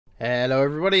Hello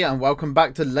everybody and welcome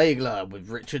back to Legla with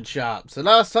Richard Sharpe. So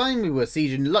last time we were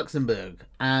sieging Luxembourg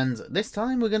and this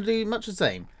time we're going to do much the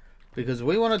same because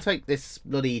we want to take this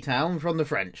bloody town from the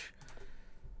French.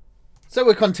 So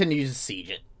we'll continue to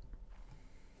siege it.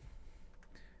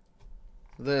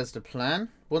 So there's the plan.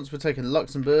 Once we've taken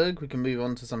Luxembourg we can move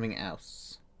on to something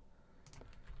else.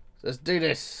 So let's do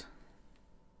this.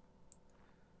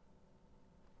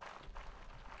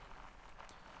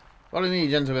 Follow me,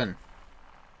 gentlemen.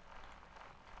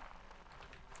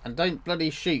 And don't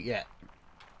bloody shoot yet.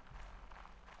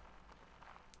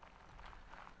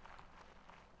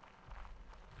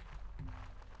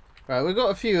 Right, we've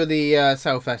got a few of the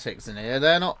South Essex in here.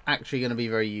 They're not actually going to be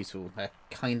very useful. They're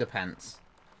kind of pants.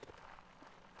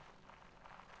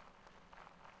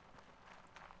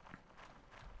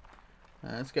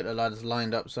 Let's get the ladders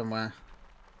lined up somewhere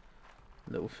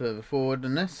a little further forward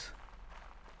than this.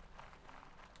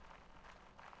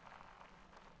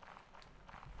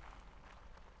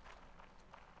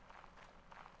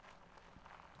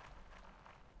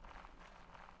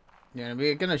 Yeah,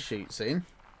 we're gonna shoot soon.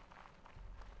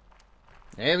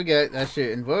 There we go, they're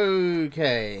shooting.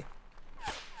 Okay.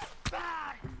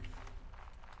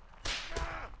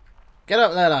 Get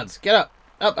up there, lads. Get up.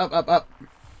 Up, up, up, up.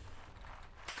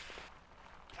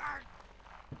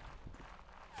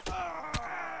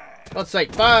 God's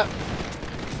sake, fire!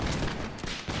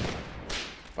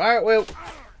 Fire at will.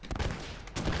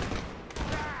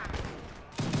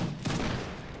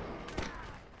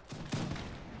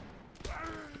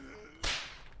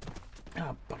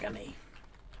 Oh, bugger me.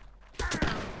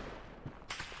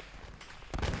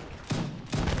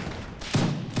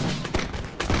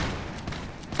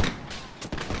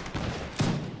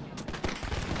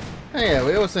 Oh yeah,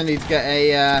 we also need to get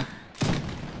a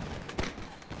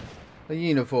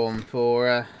uniform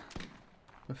for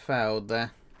fouled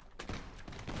there.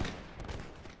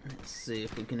 Let's see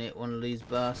if we can hit one of these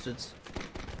bastards.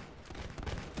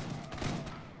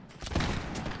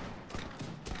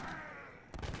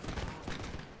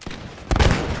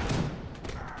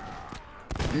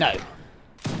 No,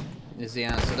 is the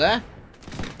answer there.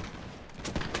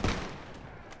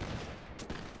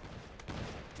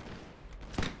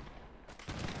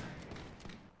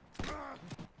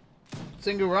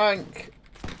 Single rank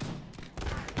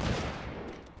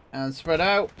and spread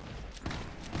out.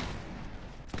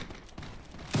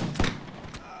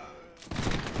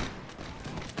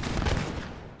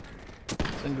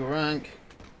 Single rank.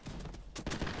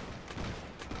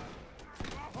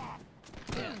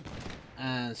 Yeah.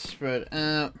 And spread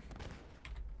out.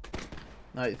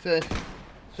 95th.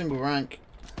 Single rank.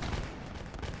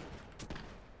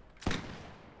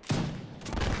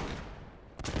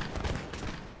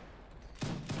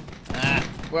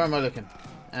 Where am I looking?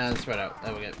 And spread out.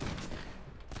 There we go.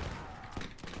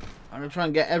 I'm going to try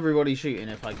and get everybody shooting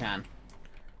if I can.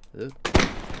 That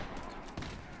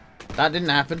didn't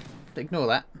happen. Ignore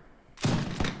that.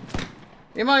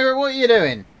 Myra, what are you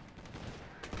doing?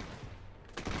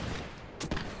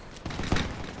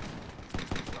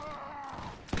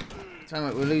 Sound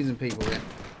like we're losing people here.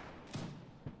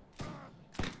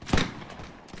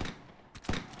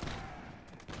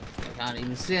 I can't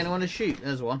even see anyone to shoot.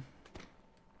 There's one.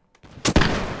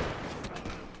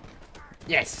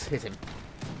 Yes, hit him.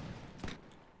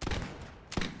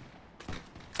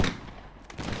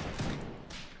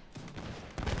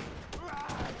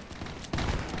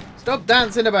 Stop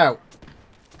dancing about.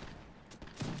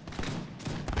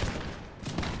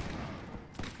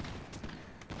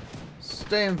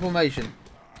 Stay in formation.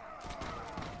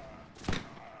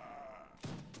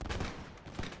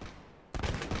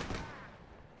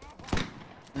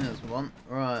 There's one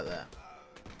right there.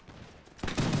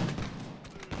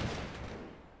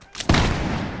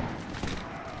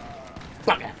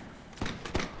 Bugger.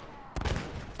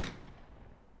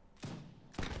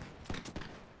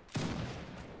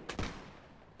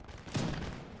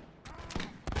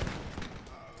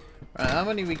 Right, how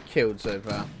many we killed so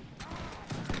far?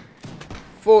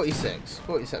 46,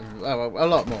 47, oh, well, a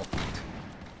lot more.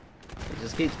 It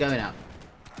just keeps going up.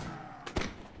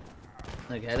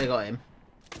 Okay, they got him.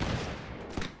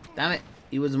 Damn it,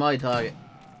 he was my target.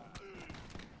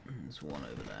 There's one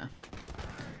over there.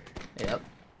 Yep.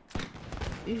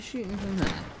 He's shooting from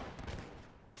there.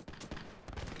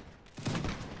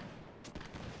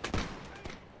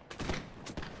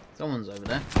 Someone's over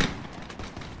there.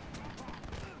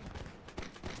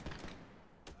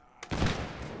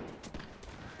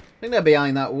 I think they're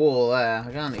behind that wall there.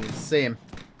 I can't even see him.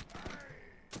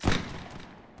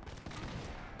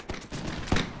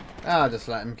 I'll just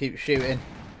let him keep shooting.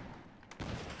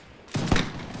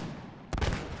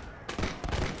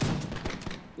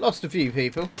 Lost a few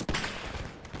people.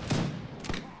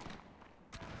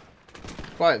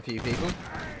 Quite a few people.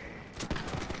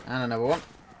 And another one.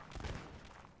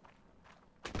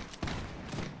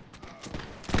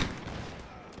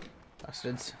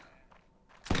 Bastards.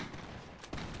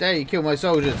 Dare you kill my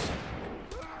soldiers.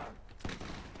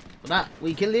 For that,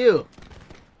 we kill you.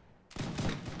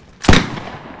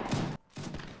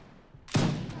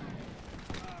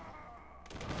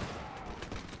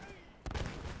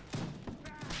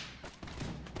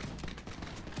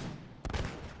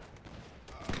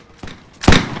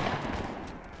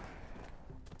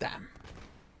 Damn.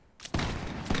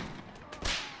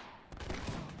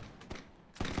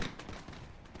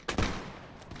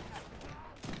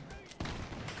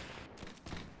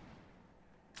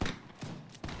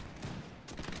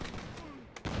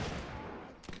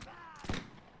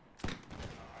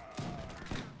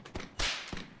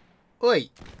 Oi,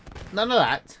 none of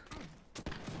that.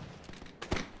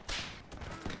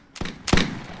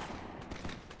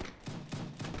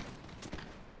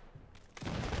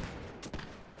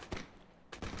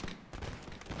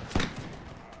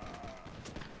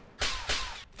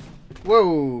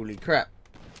 Holy crap.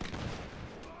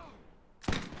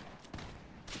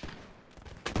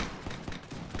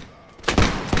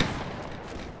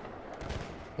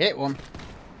 Hit one.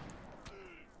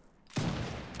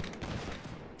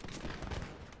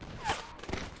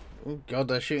 Oh god,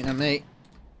 they're shooting at me.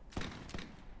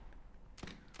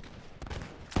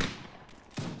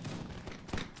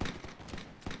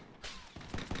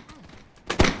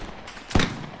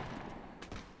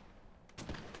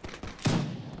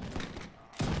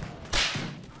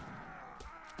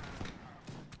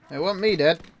 They want me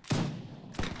dead.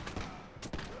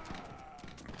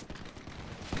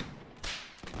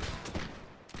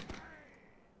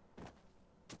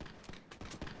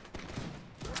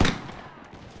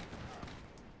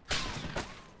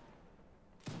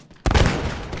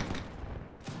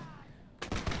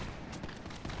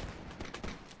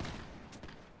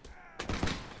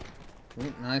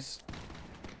 Ooh, nice.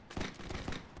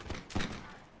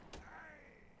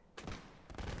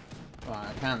 Oh,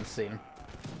 I can't see them.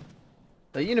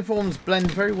 The uniforms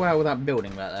blend very well with that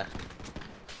building back there.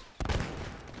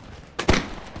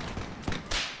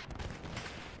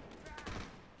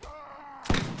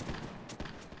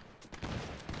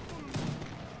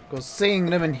 Because seeing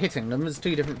them and hitting them is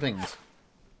two different things.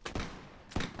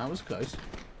 That was close.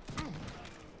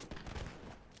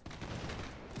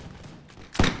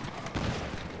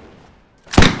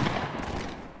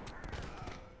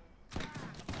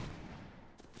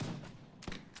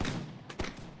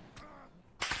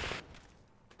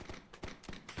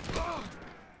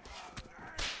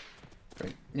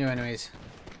 New enemies.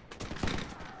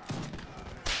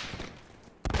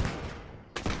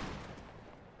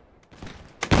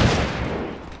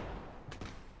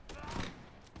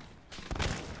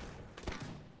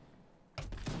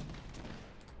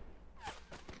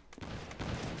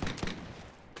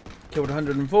 Killed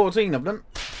 114 of them.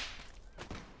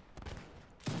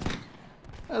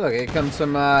 Oh look, here comes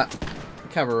some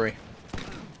cavalry.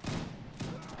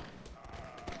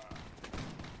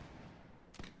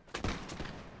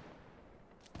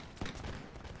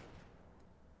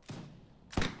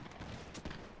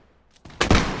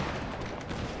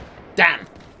 Damn!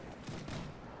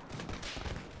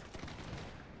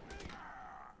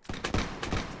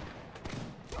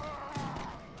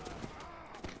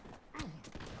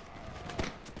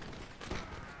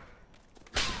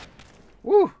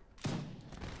 Woo!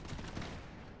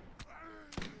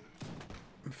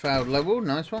 Failed level,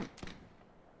 nice one.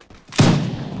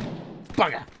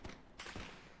 Bugger!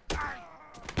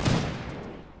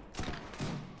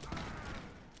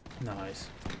 Nice.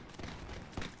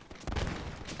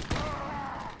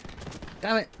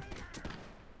 Damn it!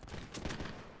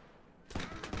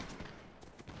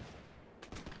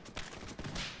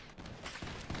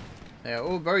 They are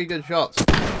all very good shots.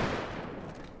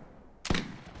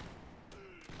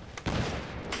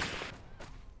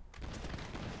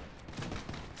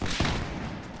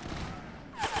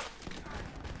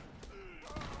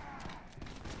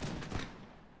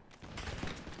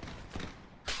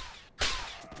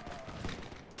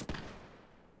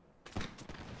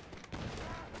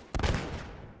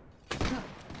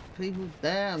 People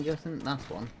there, I'm guessing that's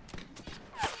one.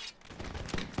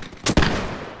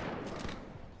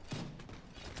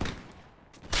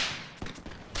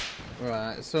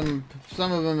 Right, some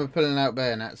of them are pulling out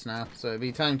bayonets now, so it'll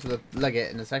be time to leg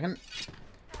it in a second.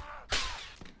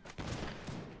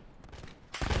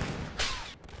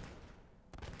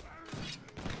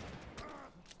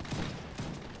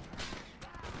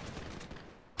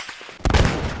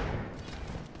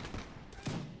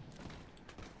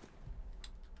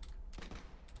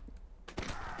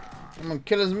 Come on,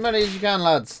 kill as many as you can,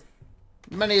 lads.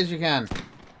 Many as you can.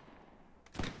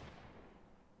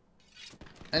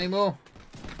 Any more?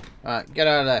 Alright, get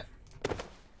out of there.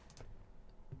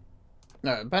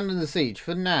 No, abandon the siege.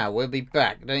 For now, we'll be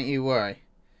back. Don't you worry.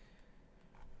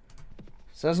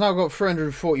 So it's now got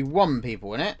 341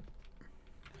 people in it.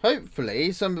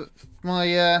 Hopefully, some of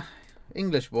my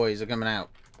English boys are coming out.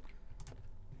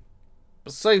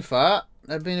 But so far,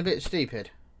 they've been a bit stupid.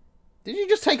 Did you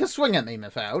just take a swing at me,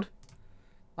 Mafald?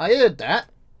 I heard that.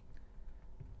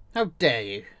 How dare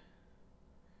you?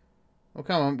 Well,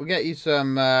 come on, we'll get you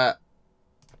some iron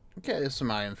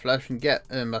flesh and get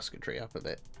musketry up a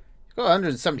bit. You've got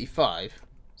 175.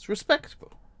 It's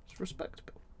respectable. It's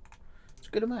respectable. It's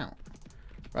a good amount.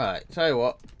 Right, tell you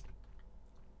what.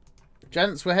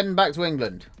 Gents, we're heading back to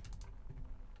England.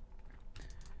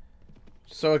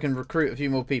 So I can recruit a few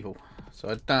more people. So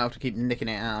I don't have to keep nicking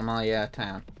it out of my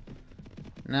town.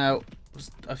 Now,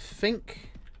 I think...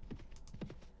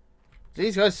 Do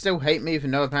these guys still hate me for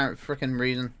no apparent frickin'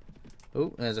 reason?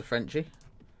 Oh, there's a Frenchie.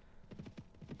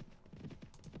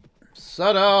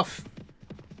 Sod off!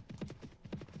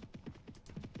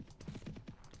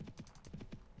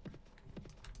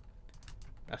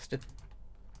 Bastard.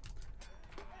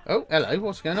 Oh, hello,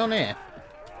 what's going on here?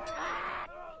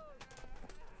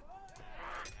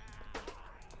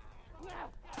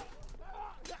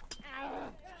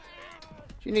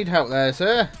 Do you need help there,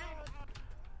 sir?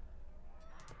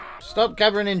 Stop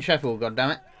gathering in Sheffield,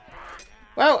 goddammit.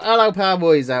 Well, I'll help our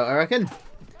boys out, I reckon.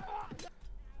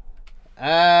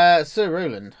 Sir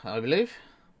Roland, I believe.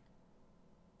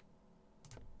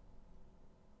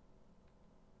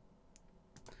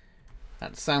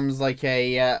 That sounds like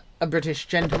a British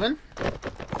gentleman.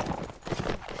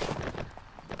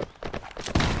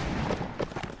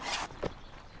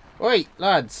 Oi,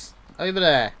 lads, over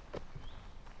there.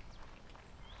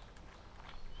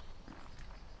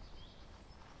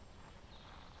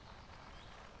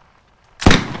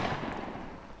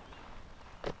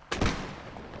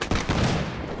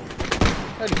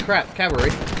 Holy crap, cavalry.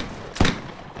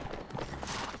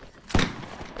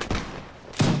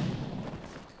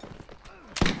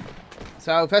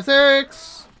 South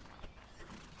Essex!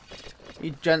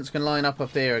 You gents can line up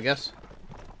here, I guess.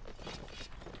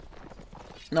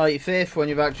 95th, when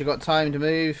you've actually got time to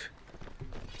move.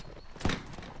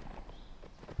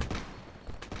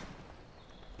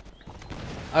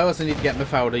 I also need to get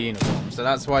Mafalda uniform, so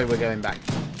that's why we're going back.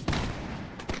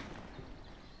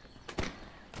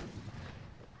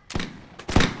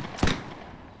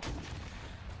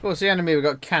 Of course, the enemy, we've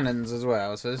got cannons as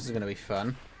well, so this is going to be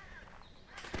fun.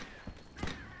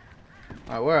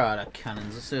 Alright, where are the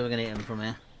cannons? Let's see if we can hit them from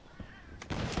here.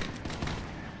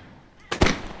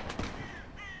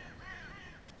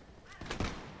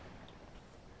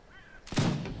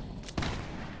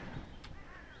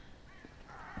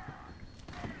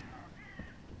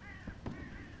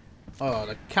 Oh,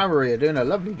 the cavalry are doing a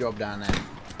lovely job down there.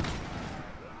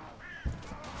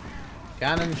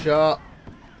 Cannon shot.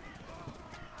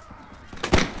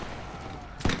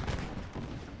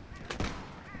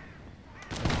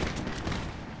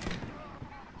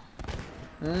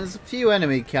 There's a few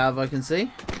enemy cav I can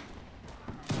see.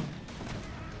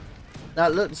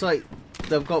 That looks like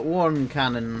they've got one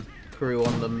cannon crew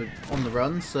on the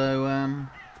run, so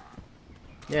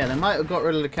yeah, they might have got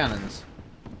rid of the cannons.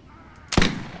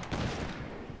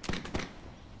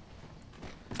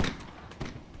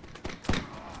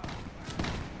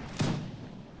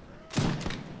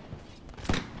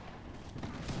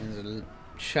 There's a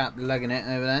chap lugging it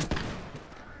over there.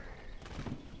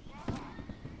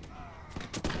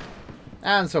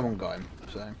 And someone got him,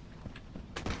 so.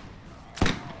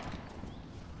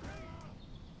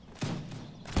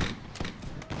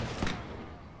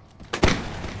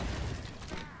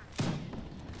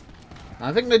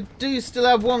 I think they do still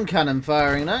have one cannon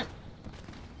firing though.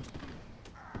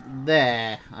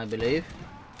 There, I believe.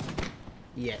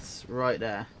 Yes, right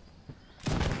there.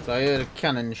 So I heard a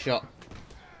cannon shot.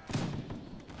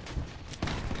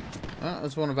 Oh,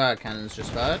 that's one of our cannons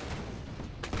just fired.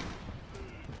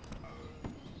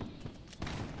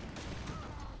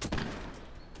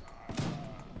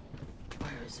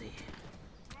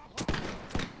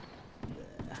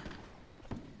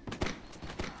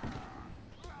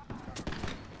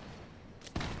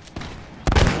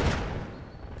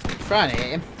 Trying to hit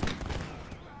him.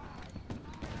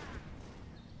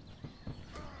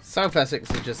 South Essex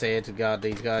is just here to guard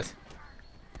these guys.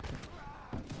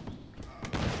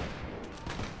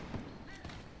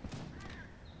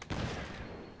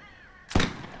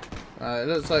 It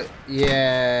looks like,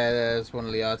 yeah, there's one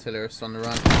of the artillerists on the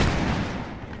run.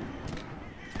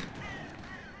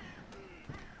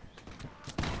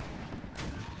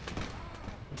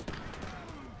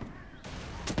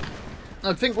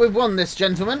 I think we've won this,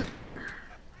 gentlemen.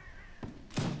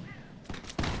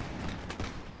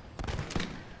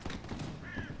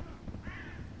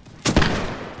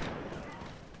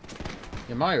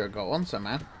 Yamira got one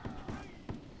somehow.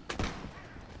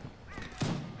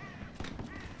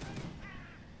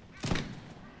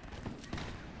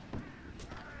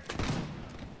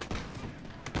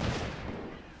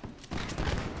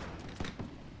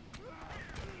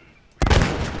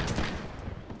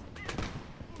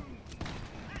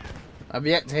 I've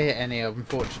yet to hit any of them,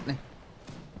 unfortunately.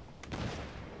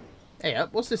 Hey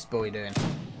up, what's this boy doing?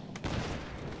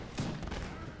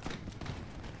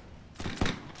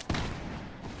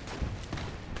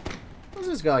 Where's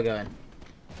this guy going?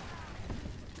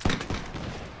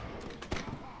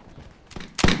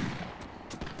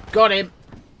 Got him!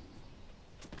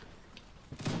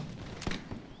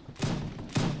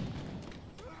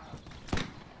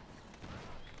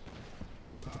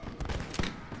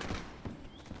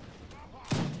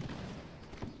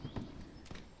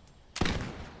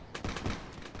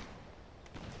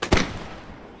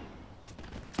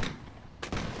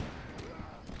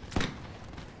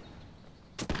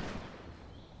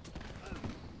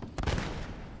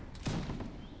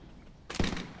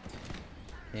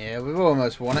 Yeah, we've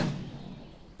almost won it.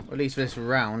 Or at least this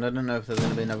round. I don't know if there's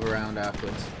going to be another round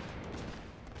afterwards.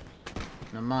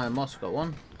 Now, Maya Moss got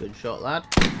one. Good shot, lad.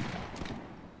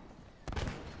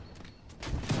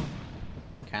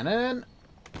 Cannon.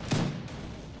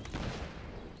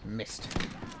 Missed.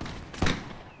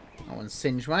 That one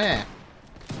singed my hair.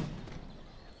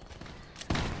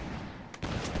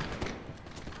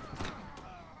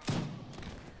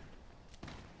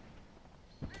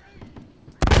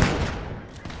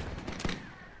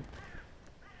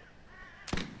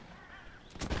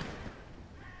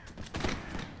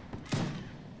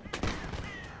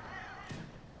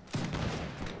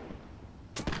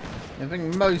 I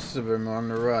think most of them are on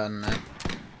the run now.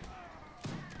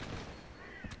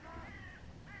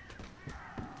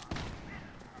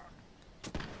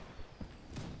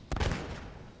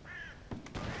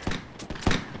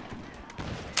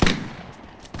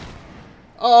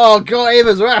 Oh, got him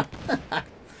as well!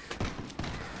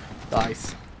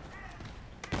 Nice.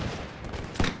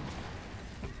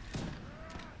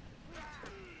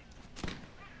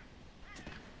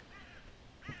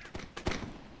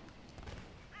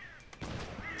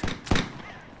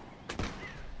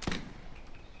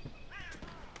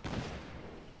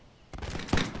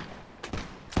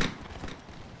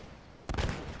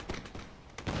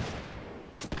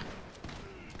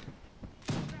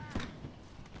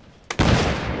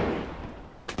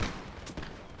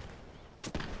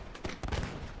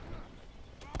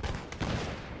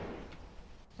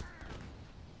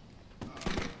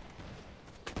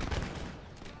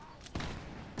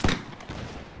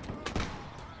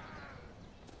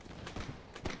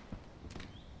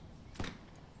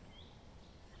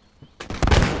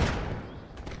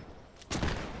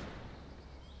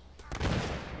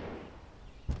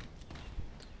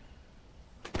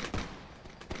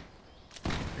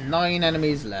 Nine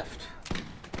enemies left.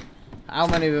 How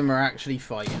many of them are actually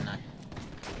fighting now?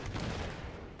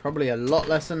 Probably a lot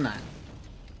less than that.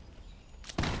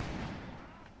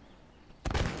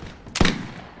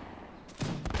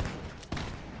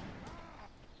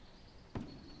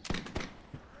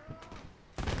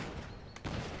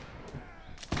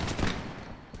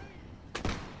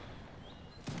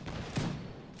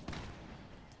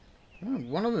 Oh,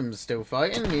 one of them's still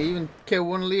fighting. He even killed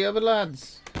one of the other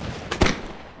lads.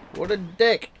 What a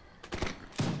dick.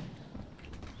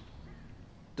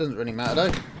 Doesn't really matter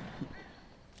though.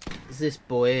 It's this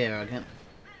boy here again.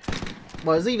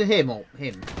 Well, it's either him or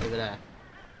him over there.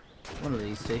 One of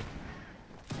these two.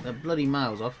 They're bloody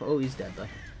miles off. Oh, he's dead though.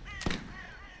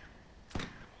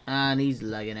 And he's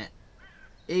legging it.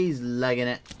 He's legging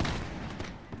it.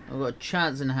 I've got a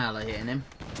chance in hell of hitting him.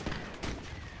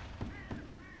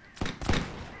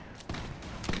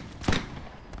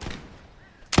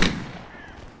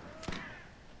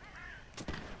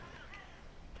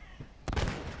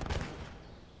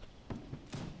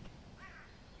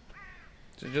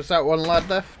 So just that one lad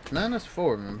left? No, there's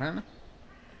four of them apparently.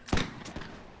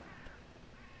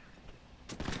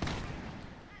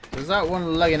 There's that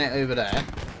one legging it over there.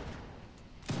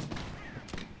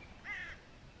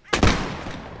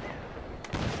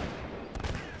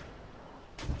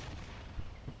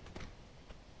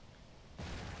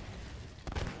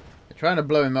 They're trying to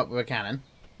blow him up with a cannon.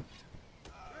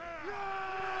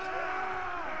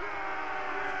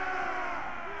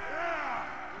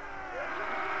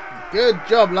 Good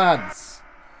job, lads.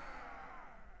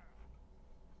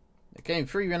 They came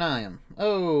free and iron.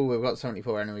 Oh, we've got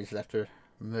 74 enemies left to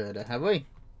murder, have we?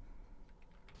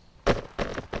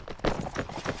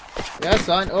 Yes,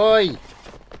 oi!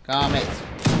 Calm it.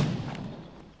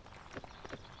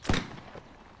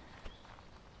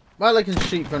 Well, they can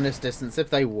shoot from this distance if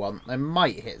they want. They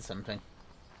might hit something.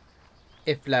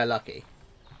 If they're lucky.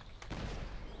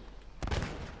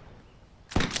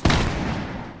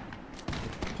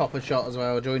 Pop a shot as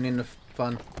well, join in the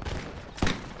fun.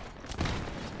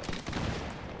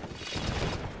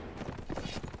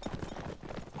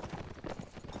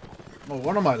 Well,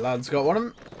 one of my lads got one of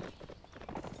them.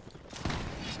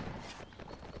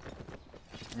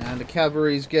 And the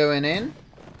cavalry's going in.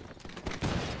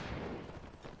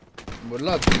 Would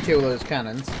love to kill those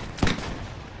cannons.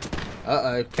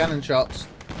 Uh-oh, cannon shots.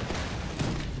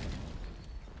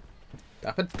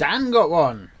 Dapper Dan got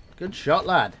one. Good shot,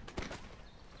 lad.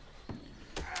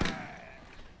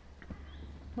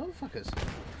 Motherfuckers.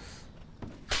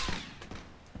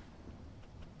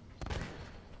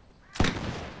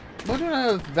 Why don't I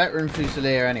have a veteran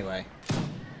fusilier anyway?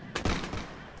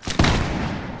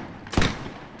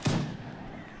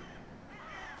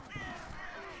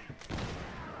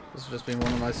 This has just been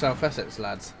one of my South Essex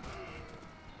lads.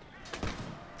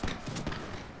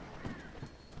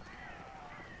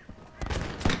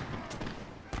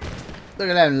 Look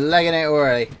at them legging it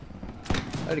already.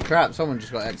 Holy crap, someone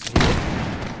just got executed.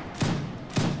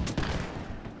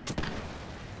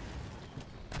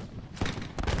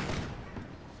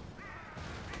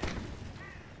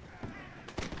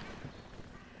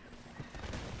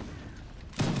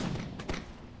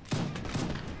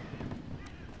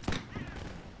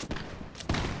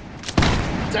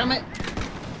 Damn it!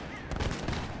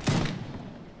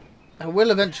 I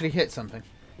will eventually hit something.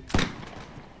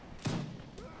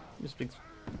 This big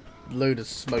load of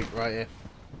smoke right here.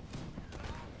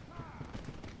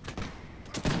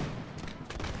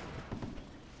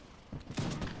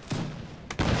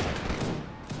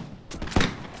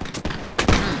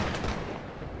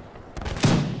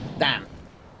 Damn.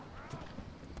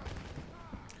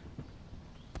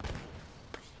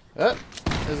 Oh,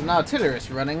 there's an artillerist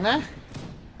running there.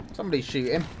 Somebody shoot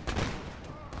him.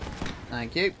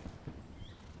 Thank you.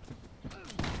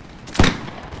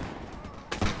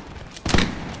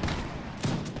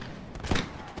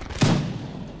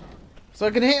 So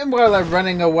I can hit him while they're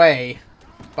running away,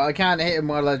 but I can't hit him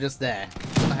while they're just there.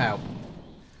 What the hell?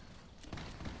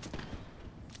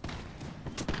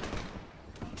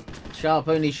 Sharpe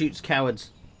only shoots cowards.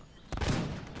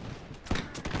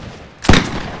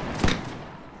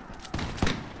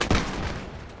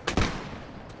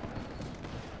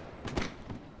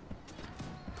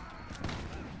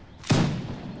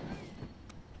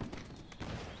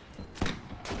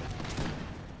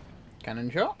 Cannon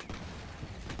shot.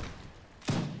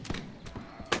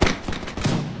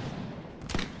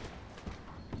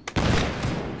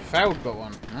 Fouled got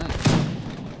one. Nice.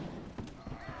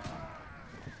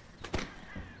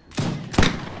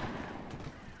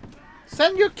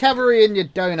 Send your cavalry in, you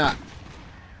donut.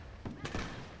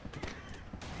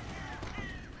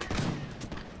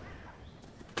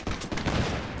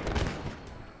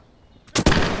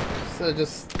 So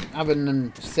just having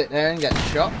them sit there and get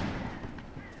shot.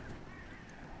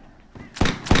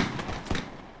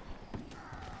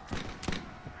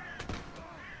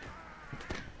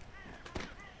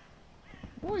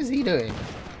 What is he doing?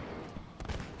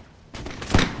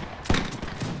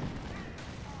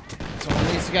 Someone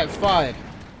needs to get fired.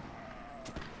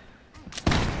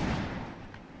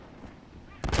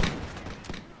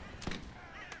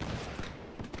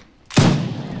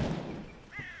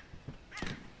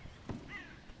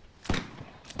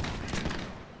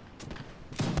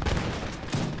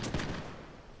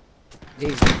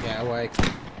 He's gonna get away.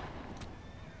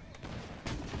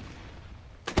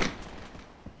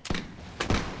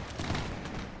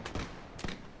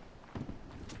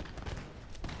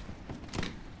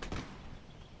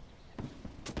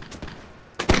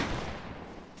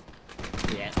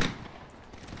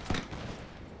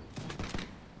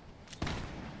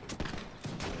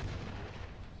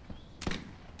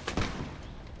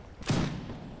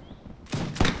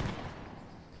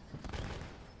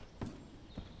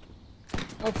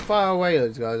 How far away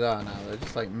those guys are now? They're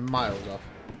just like miles off.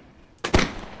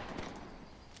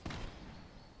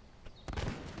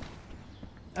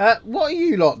 What are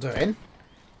you lot doing?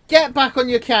 Get back on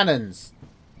your cannons!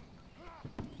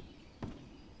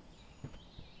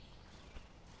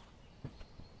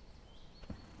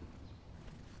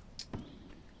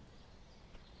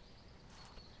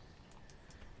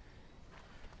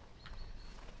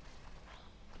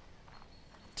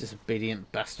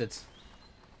 Disobedient bastards.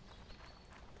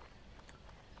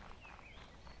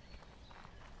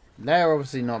 They're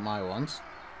obviously not my ones.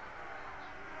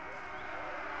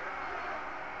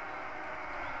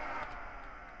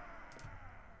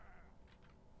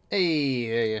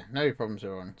 Hey, yeah, no problems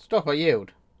are on. Stop, I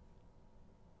yield.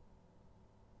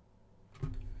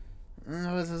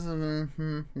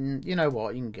 You know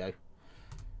what, you can go.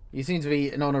 You seem to be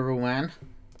an honourable man.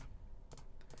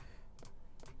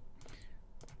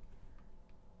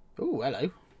 Oh,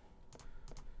 hello.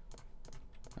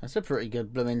 That's a pretty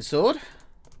good blooming sword.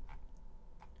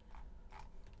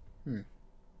 Well,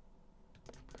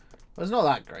 it's not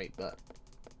that great, but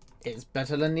it's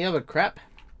better than the other crap.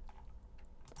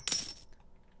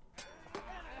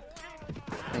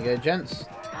 There you go, gents.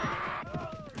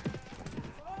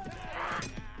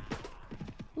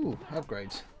 Ooh,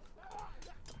 upgrades.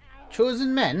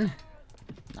 Chosen men?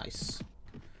 Nice.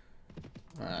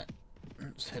 Alright.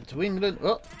 Let's head to England.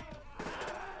 Oh!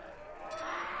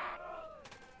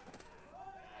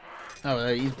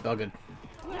 Oh, he's buggered.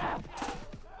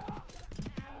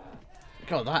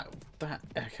 God, that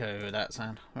echo, that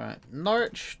sound. Alright,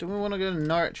 Norwich. Do we want to go to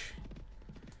Norwich?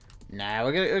 Nah,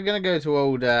 we're gonna go to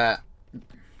old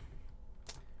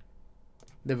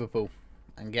Liverpool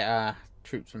and get our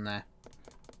troops from there.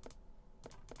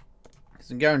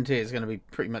 I guarantee it's going to be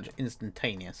pretty much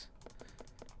instantaneous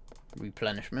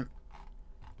replenishment.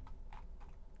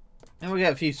 And we'll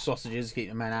get a few sausages to keep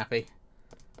the men happy.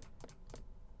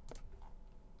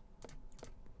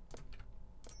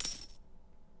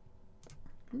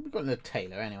 We've got the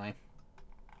tailor anyway.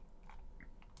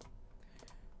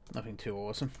 Nothing too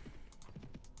awesome.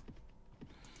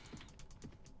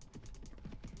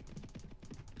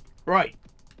 Right,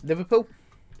 Liverpool.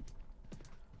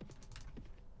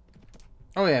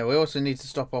 Oh yeah, we also need to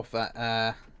stop off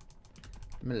at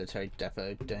military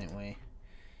depot, don't we?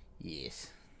 Yes.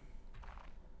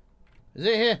 Is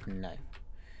it here? No.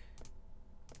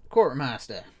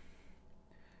 Quartermaster.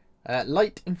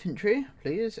 Light infantry,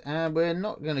 please. And we're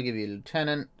not going to give you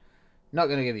lieutenant. Not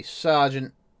going to give you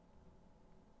sergeant.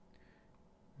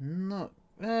 Not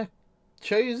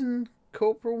chosen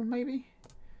corporal, maybe?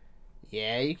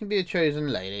 Yeah, you can be a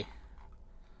chosen lady.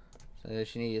 So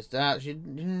she needs that.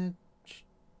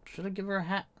 Should I give her a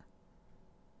hat?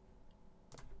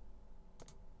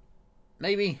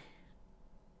 Maybe.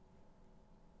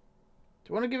 Do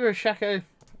you want to give her a shako?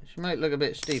 She might look a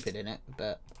bit stupid in it,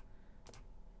 but...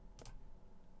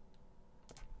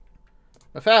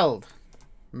 Mafeld,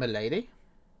 milady.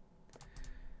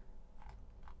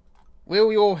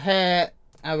 Will your hair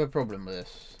have a problem with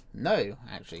this? No,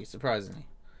 actually, surprisingly.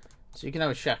 So you can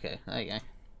have a shako. There you go.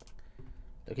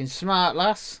 Looking smart,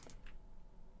 lass.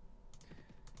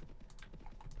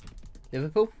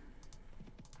 Liverpool.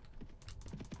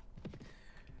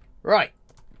 Right.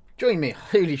 Join me.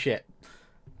 Holy shit.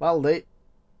 Well, do.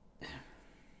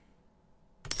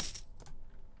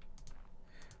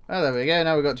 Well, there we go.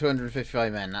 Now we've got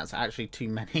 255 men. That's actually too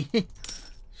many.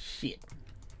 Shit.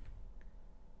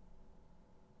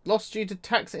 Lost due to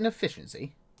tax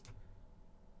inefficiency?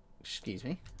 Excuse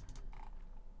me.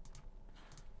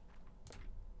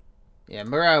 Yeah,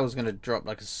 morale's going to drop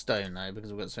like a stone, though, because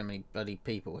we've got so many bloody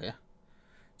people here.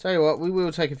 Tell you what, we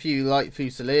will take a few light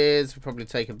fusiliers. We'll probably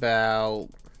take about...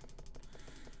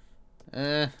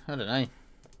 I don't know.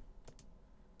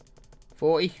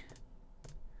 40?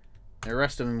 The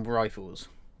rest of them rifles.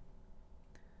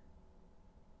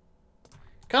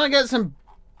 Can I get some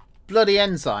bloody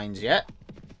ensigns yet?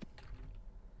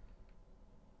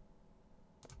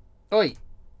 Oi!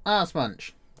 Arse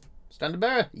munch. Standard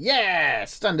bearer? Yeah!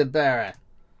 Standard bearer!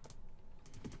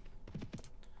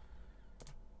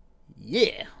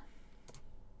 Yeah!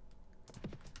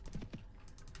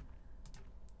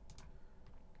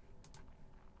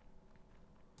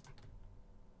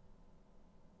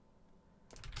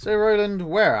 So, Roland,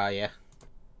 where are you?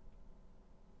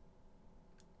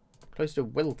 Close to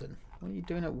Wilton. What are you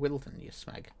doing at Wilton, you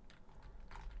smeg?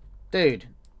 Dude,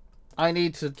 I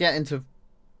need to get into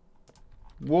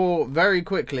war very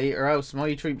quickly, or else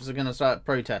my troops are going to start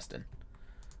protesting.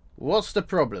 What's the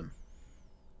problem?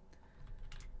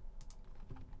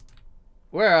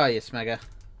 Where are you, Smegger?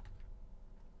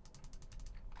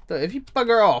 Look, if you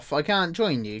bugger off, I can't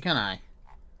join you, can I?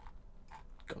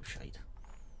 God shade.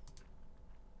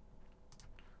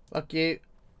 Fuck you.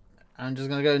 I'm just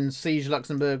going to go and siege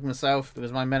Luxembourg myself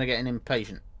because my men are getting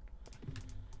impatient.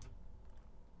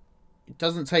 It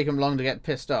doesn't take them long to get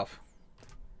pissed off.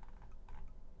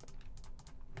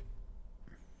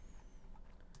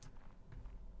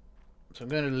 So I'm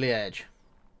going to Liège.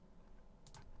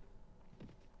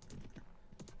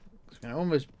 It's going to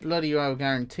almost bloody well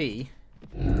guarantee.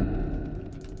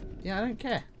 Yeah, I don't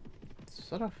care.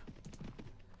 Sort of.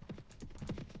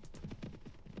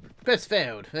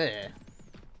 Pittsfield, there.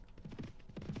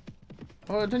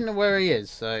 Well, I didn't know where he is,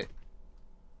 so...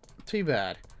 Too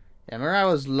bad. Yeah,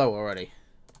 morale is low already.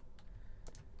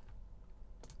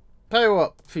 Tell you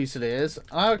what, Fusiliers,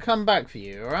 I'll come back for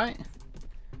you, alright?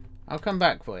 I'll come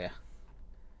back for you.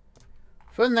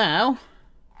 For now,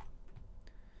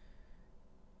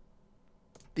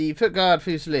 the Foot Guard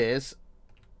Fusiliers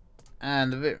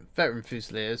and the Veteran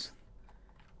Fusiliers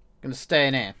are going to stay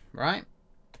in here, right?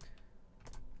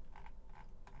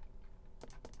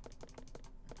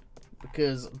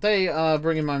 Because they are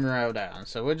bringing my morale down.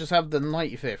 So we'll just have the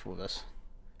 95th with us.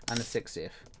 And the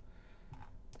 60th.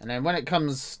 And then when it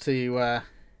comes to, you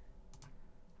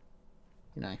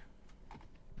know,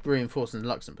 reinforcing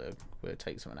Luxembourg, we'll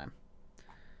take some of them.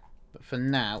 But for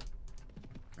now,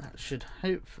 that should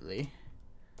hopefully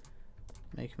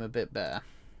make them a bit better.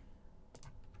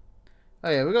 Oh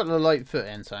yeah, we've got the Lightfoot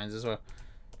ensigns as well.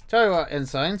 Tell you what,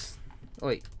 ensigns. Oh,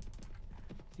 wait.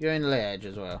 You're in the lay edge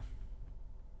as well.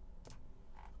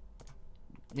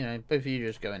 You know, both of you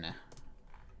just go in there.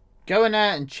 Go in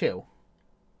there and chill.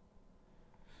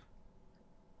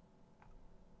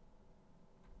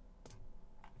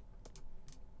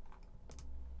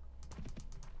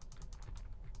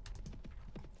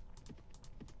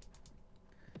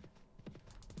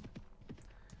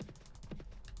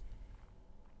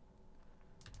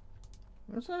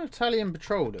 What's that Italian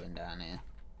patrol doing down here?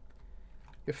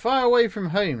 You're far away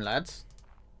from home, lads.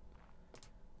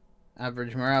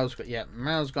 Average morale's got, yeah,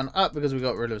 morale's gone up because we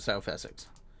got rid of South Essex.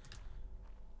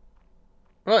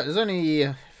 Right, there's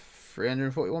only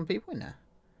 341 people in there.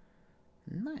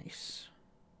 Nice.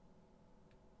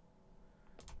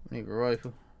 Need a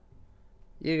rifle.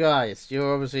 You guys,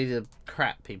 you're obviously the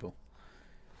crap people.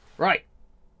 Right.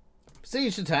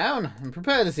 Siege the town and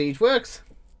prepare the siege works.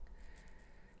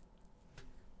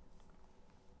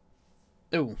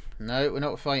 Oh, no, we're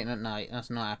not fighting at night. That's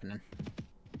not happening.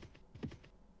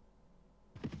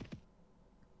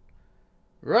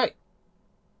 Right.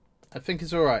 I think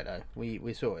it's alright though.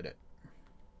 We sorted it.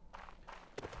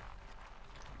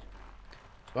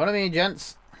 Follow me,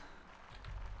 gents.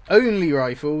 Only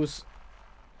rifles.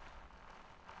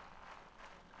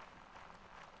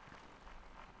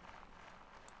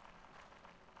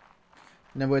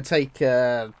 And then we'll take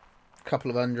a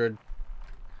couple of 100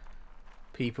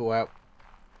 people out.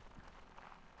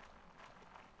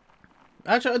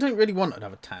 Actually, I don't really want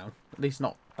another town. At least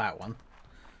not that one.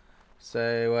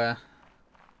 So,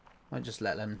 might just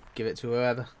let them give it to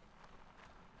whoever.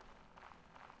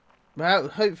 Well,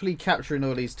 hopefully capturing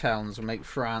all these towns will make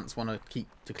France want to keep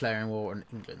declaring war on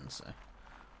England. So,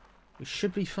 we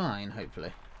should be fine,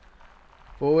 hopefully.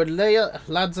 Forward,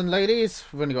 lads and ladies.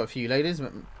 We've only got a few ladies,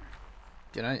 but,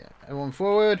 you know, everyone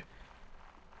forward.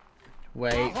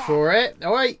 Wait for it.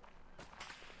 Oh, wait.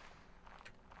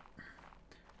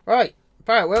 Right.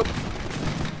 Fire, Will.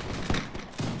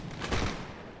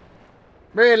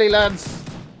 Really, lads?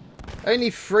 Only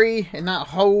 3 in that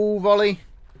whole volley?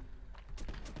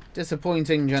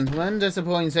 Disappointing, gentlemen.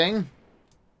 Disappointing.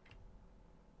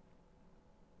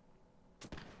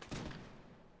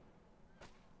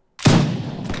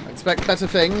 I expect better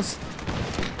things.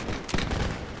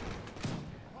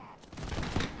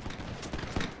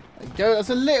 There you go.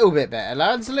 That's a little bit better,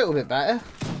 lads. A little bit better.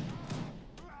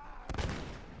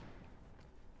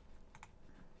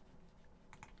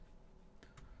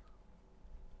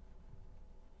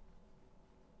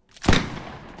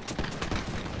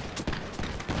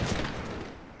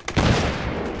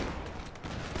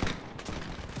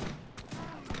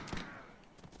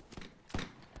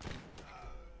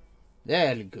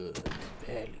 Very good.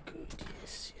 Very good.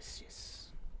 Yes, yes, yes.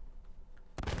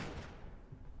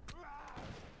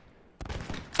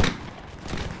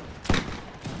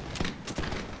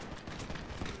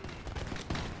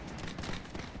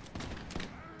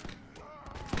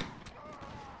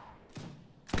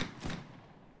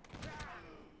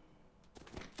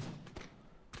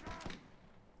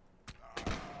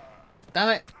 Damn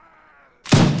it.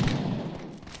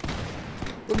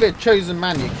 Would be a chosen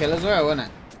man you kill as well, wouldn't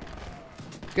it?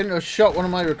 Getting to shot one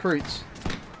of my recruits.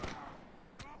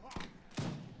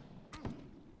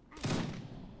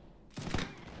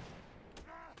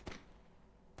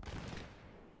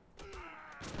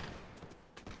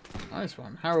 Nice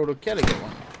one. Harold or Kelly got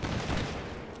one.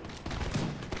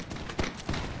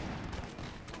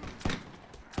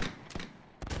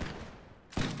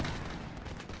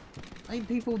 Are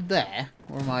people there?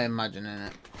 Or am I imagining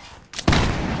it?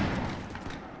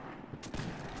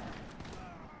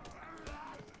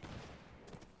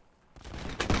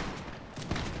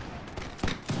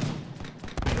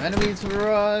 Enemies have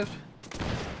arrived.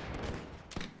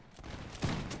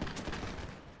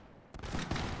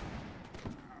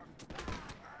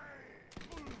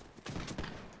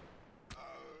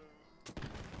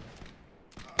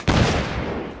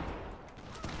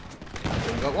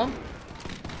 got one.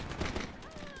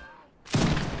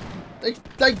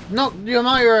 They knocked your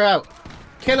mire out.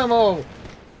 Kill them all.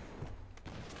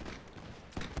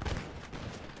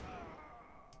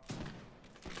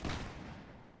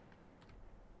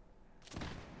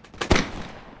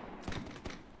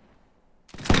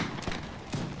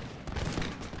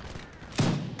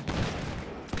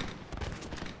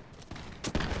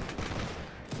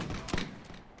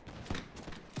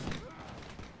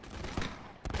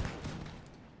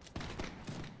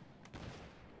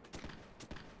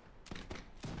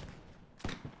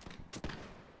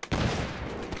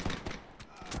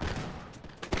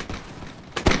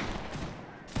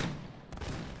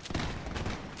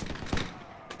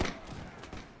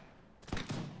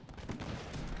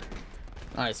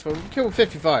 Nice, well, we killed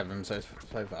 55 of them so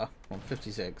far. Well,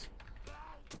 56.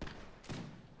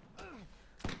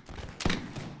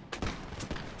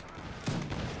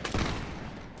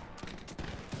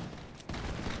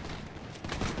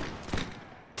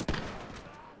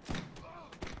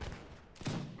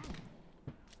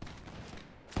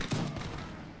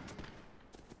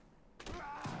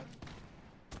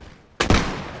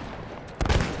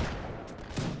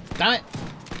 Damn it!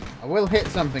 I will hit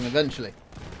something eventually.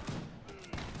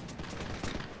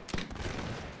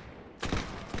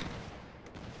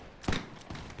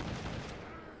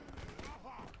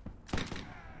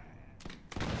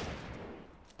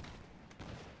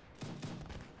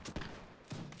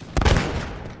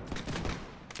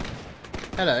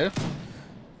 Hello.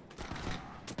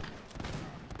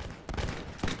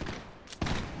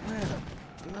 Where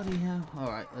the bloody hell?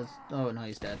 Alright, there's... Oh, no,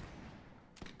 he's dead.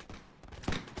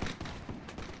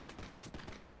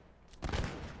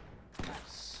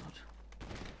 Sod.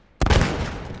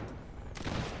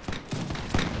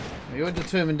 You're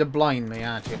determined to blind me,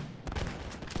 aren't you?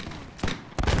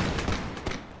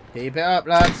 Keep it up,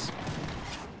 lads.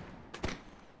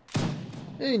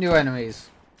 Any new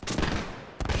enemies?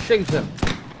 Shoot them.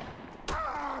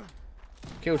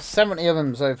 Killed 70 of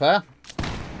them so far.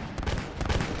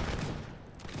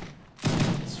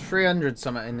 It's 300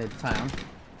 something in the town.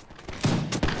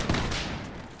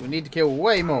 We need to kill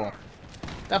way more.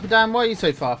 Dapper Dan, why are you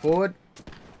so far forward?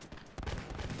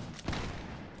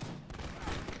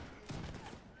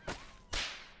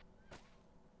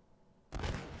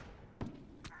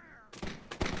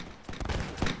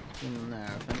 In there,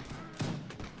 I think.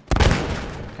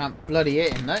 Can't bloody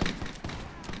hit him though.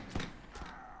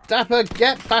 Dapper,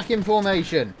 get back in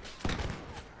formation.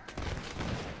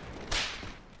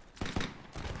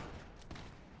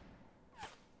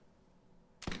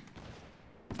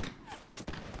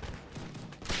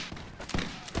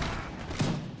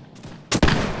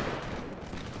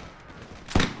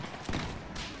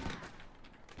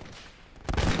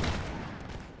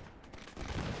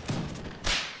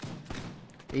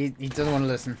 He doesn't want to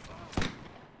listen.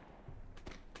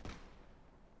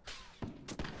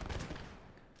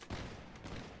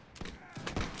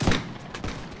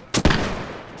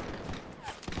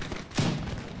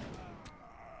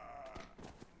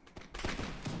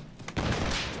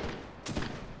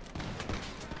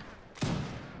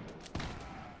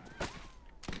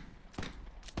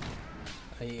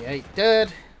 He ain't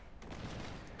dead.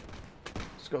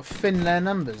 Just got to thin their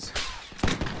numbers.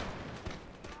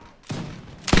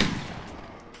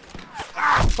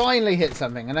 Finally hit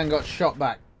something and then got shot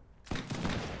back.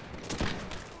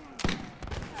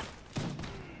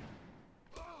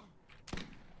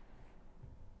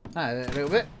 A little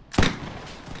bit.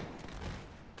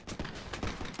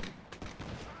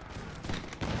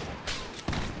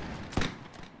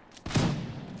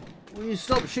 Will you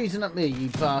stop shooting at me, you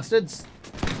bastards?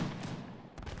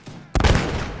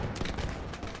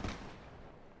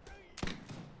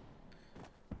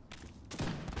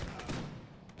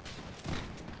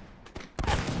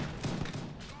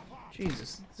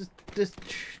 Jesus, this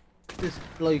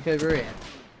bloke over here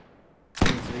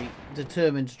seems to be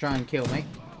determined to try and kill me.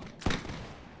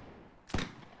 Well,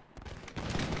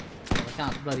 I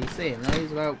can't bloody see him though,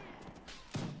 he's about...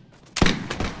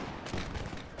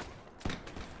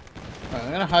 Right,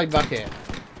 I'm gonna hide back here.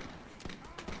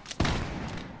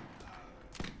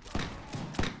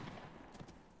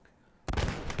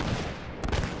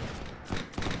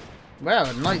 Wow,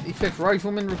 a 95th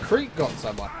Rifleman recruit got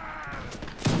someone.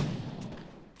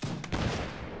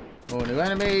 More new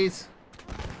enemies.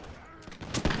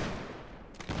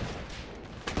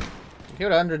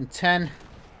 Killed 110.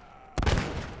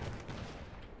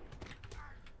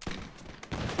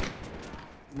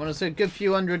 Want to see a good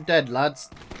few hundred dead, lads.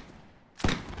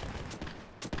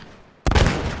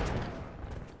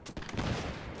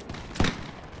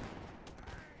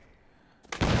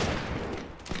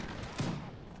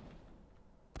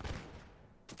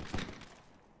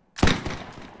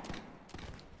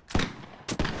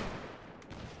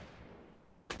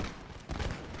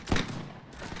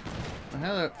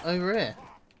 Now they're over here.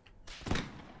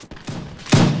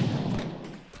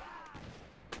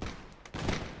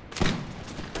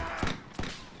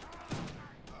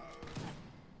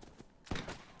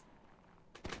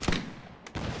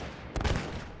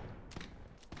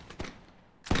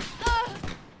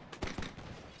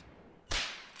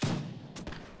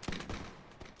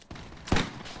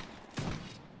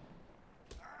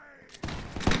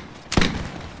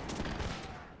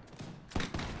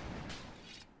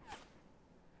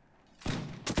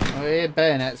 Oh, yeah,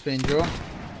 bayonet's being drawn.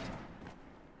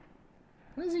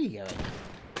 Where's he going?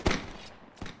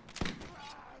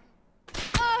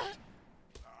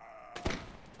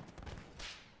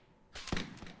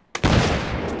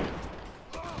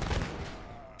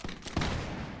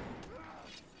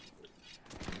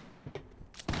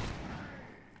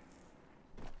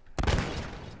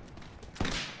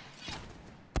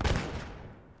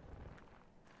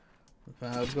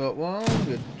 I've got one.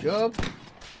 Good job.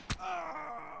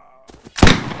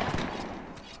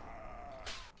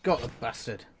 Got the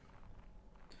bastard.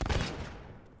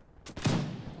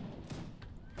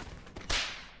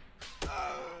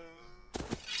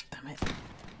 Damn it.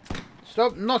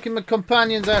 Stop knocking my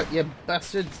companions out, you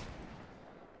bastards.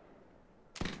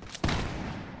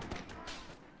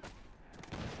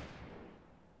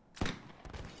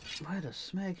 Where the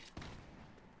smeg?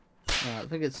 Right, I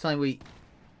think it's time we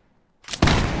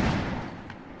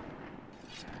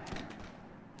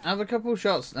have a couple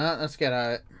shots. Nah, let's get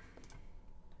at it.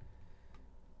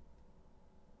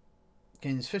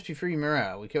 Gains 53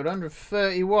 morale. We killed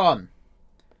 131.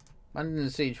 Abandoning the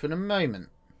siege for the moment.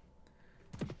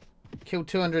 Killed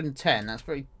 210. That's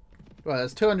pretty... Well,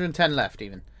 there's 210 left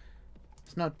even.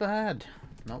 It's not bad.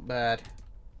 Not bad.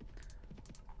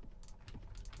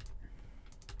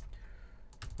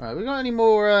 Right, we got any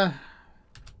more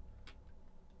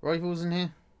rifles in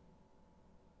here?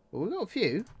 Well, we got a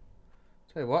few.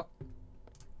 Tell you what.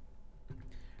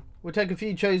 We'll take a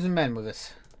few chosen men with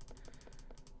us.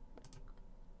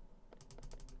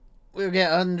 We'll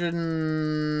get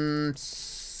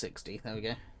 160. There we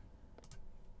go.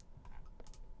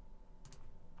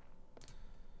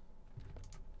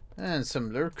 And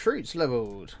some recruits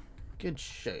leveled. Good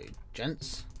show,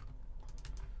 gents.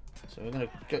 So we're going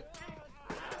to go...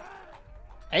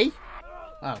 Hey?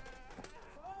 Oh.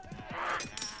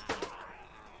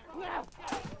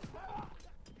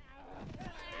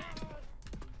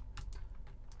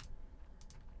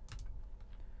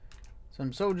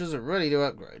 Some soldiers are ready to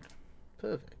upgrade.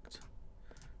 Perfect.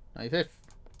 95th.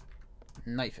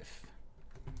 95th.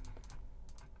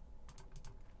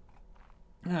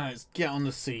 Let's get on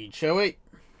the siege, shall we?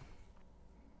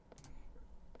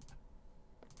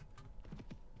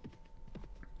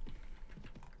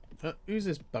 Who's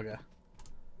this bugger?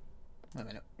 Wait a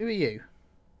minute. Who are you?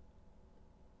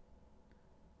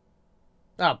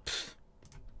 Ah, pfft.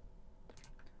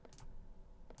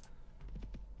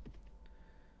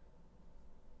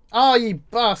 Oh, you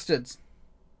bastards!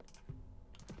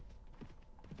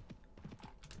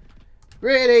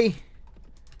 Really?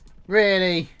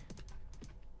 Really?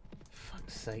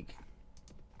 Fuck's sake.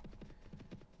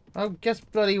 Oh, guess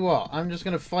bloody what? I'm just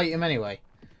gonna fight him anyway.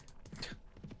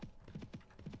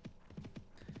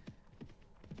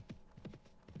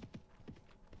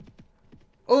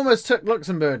 Almost took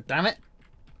Luxembourg, damn it.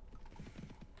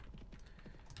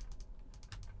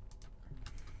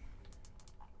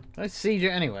 I siege it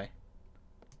anyway.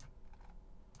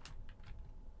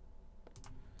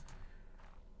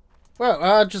 Well,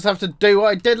 I'll just have to do what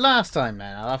I did last time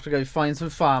then. I'll have to go find some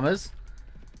farmers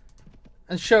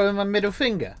and show them my middle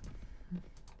finger.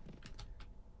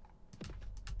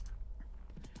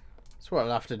 That's what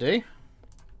I'll have to do.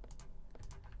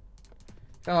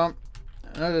 Come on.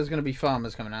 I know there's going to be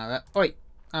farmers coming out of that. Oi,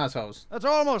 assholes. It's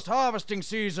almost harvesting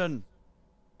season.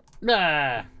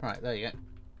 Ah, right, there you go.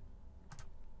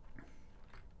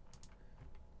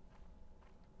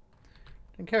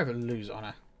 Don't care if I lose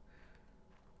honour.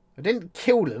 I didn't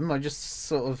kill them, I just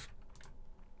sort of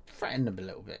threatened them a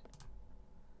little bit.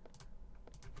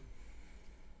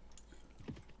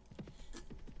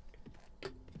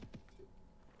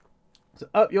 So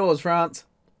up yours, France.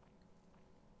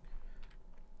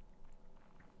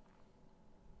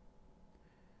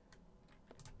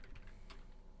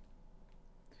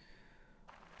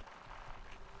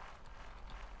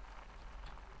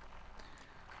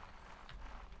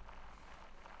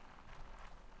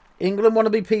 England want to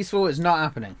be peaceful. It's not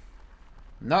happening.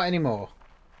 Not anymore.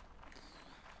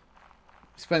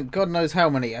 Spent God knows how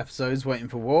many episodes waiting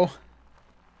for war.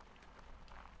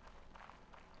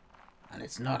 And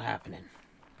it's not happening.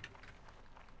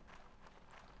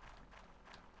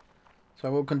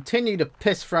 So we'll continue to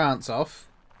piss France off.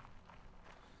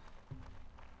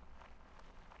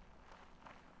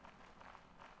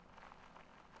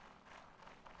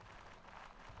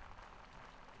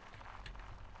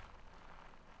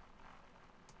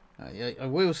 I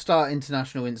will start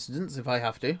international incidents if I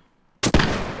have to.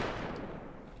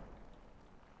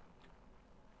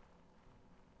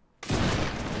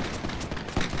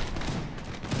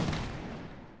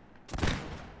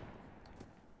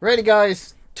 Ready,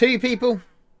 guys? 2 people.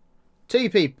 2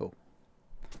 people.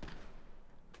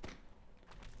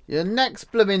 Your next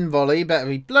bloomin' volley better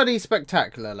be bloody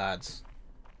spectacular, lads.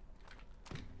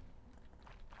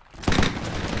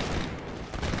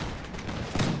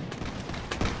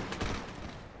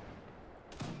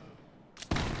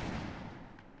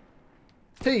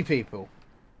 Two people.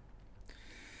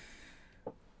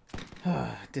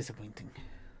 Disappointing.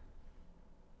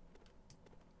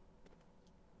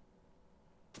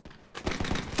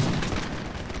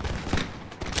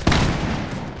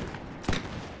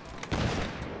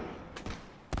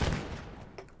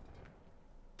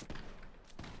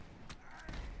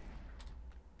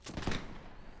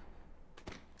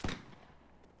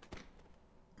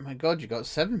 My God, you got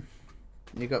 7.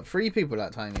 You got 3 people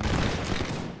that time.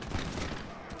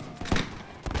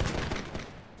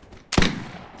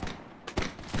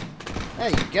 There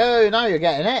you go. Now you're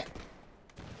getting it.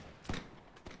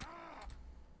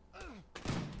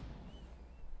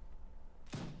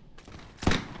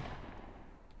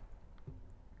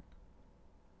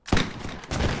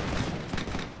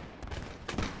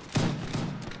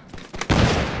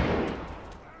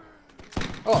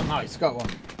 Oh, nice. Got one.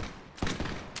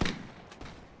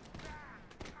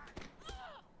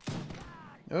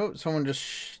 Oh, someone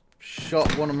just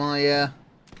shot one of my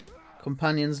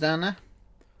companions down there.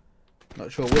 Not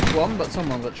sure which one, but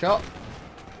someone got shot.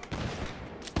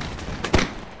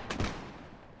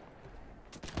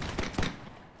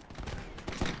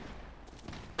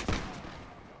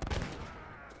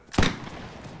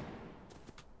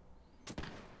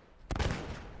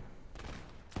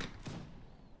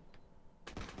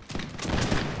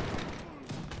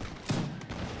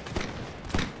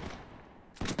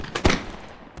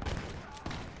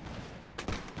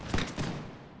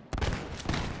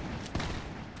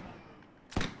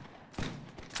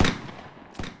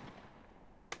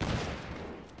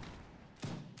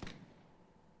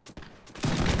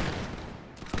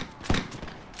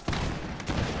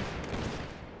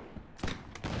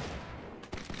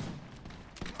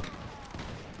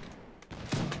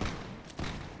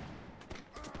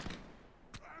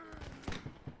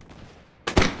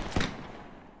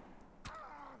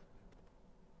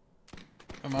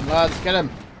 Come on, lads, get him.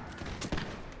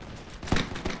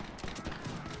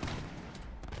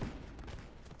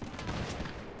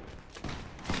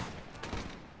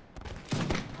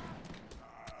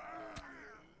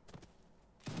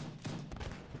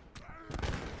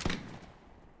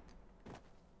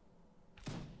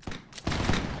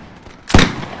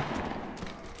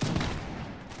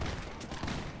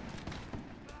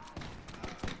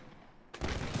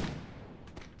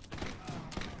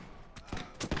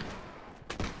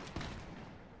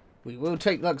 We will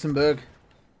take Luxembourg.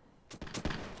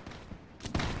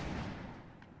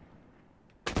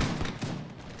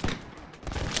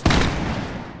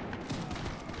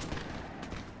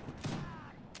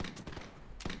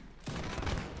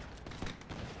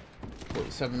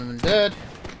 Seven of them dead.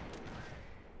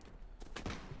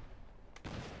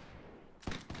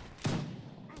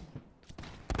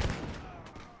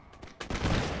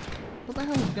 What the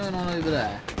hell is going on over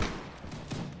there?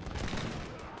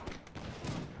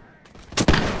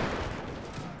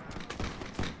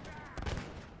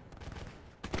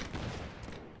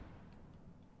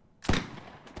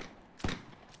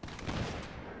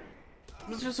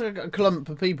 There's just a clump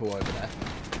of people over there.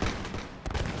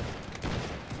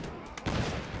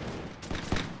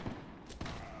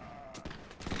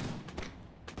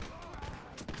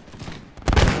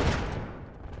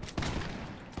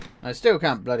 I still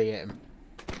can't bloody hit him.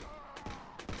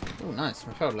 Oh, nice.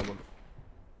 My fell level.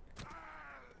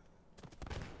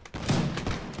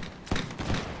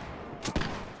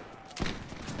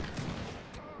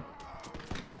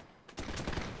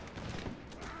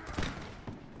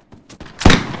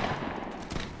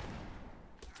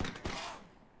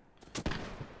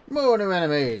 More new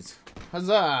enemies!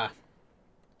 Huzzah!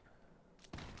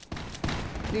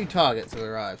 New targets have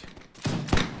arrived.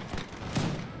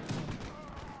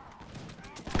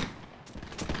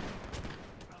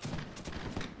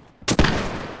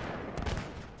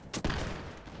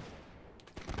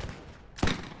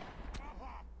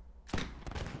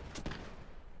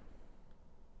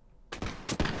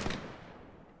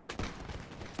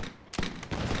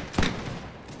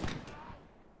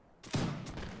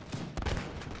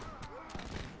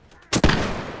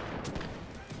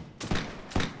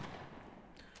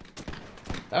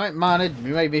 Damn it, Marnid.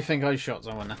 You made me think I shot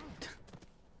someone there.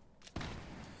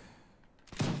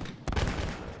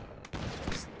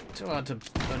 It's too hard to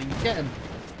bloody get him.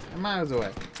 A miles away.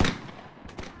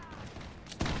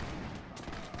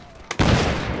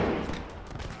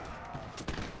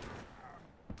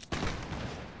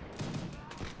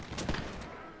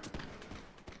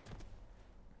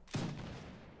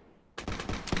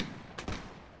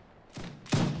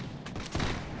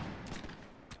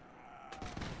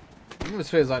 It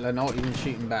almost feels like they're not even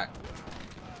shooting back.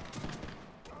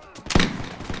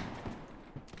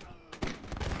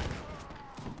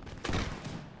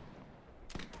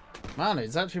 Man,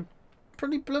 it's actually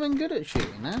pretty blooming good at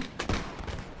shooting now.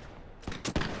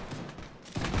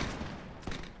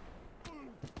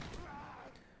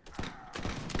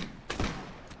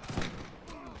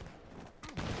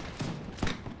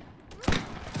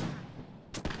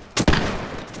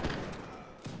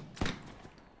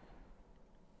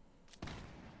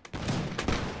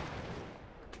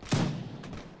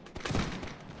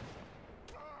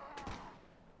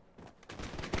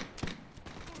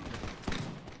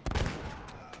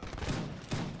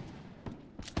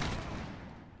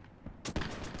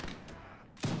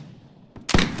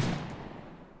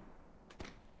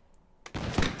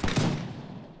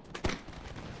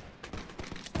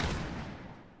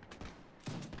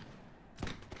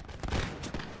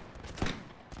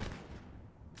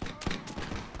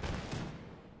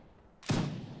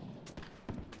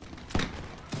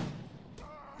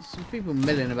 Some people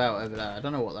milling about over there. I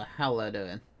don't know what the hell they're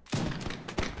doing.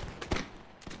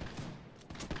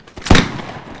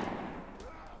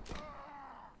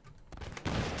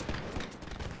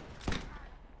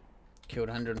 Killed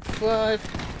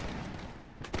 105.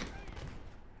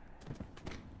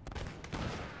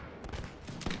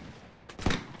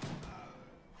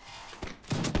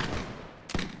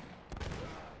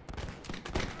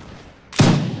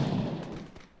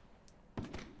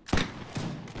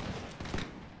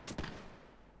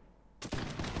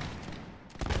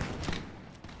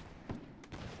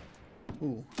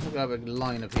 Ooh, look at that big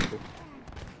line of people.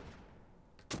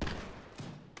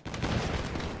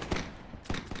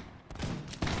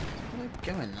 Where are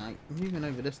they going? Like, moving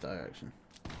over this direction.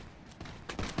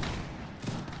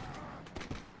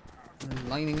 They're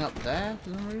lining up there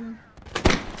for some reason?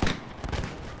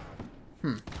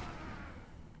 Hmm.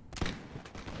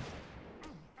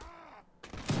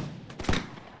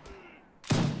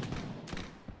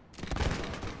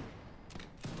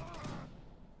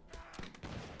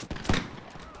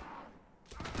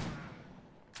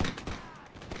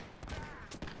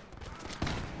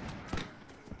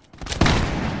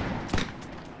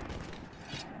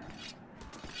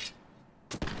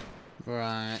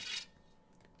 Right.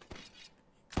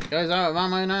 Guys out of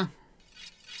ammo now?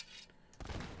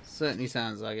 Certainly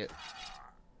sounds like it.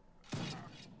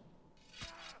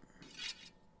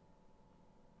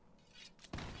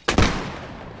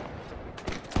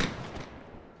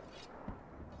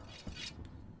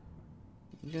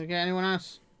 You gonna get anyone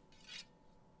else?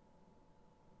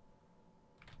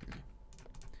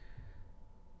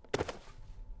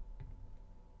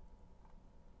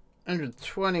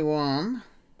 121.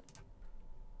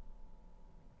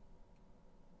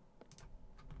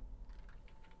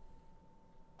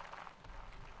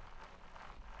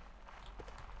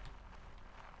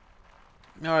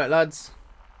 Alright, lads.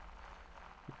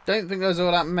 Don't think there's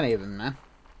all that many of them now.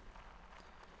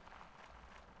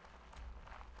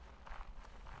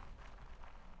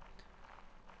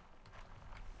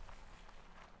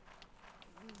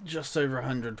 Just over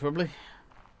 100, probably.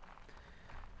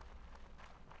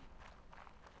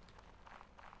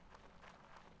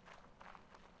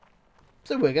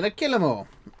 So we're going to kill them all.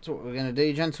 That's what we're going to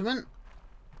do, gentlemen.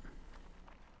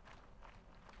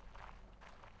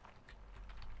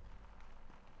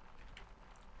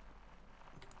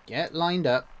 Get lined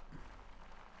up.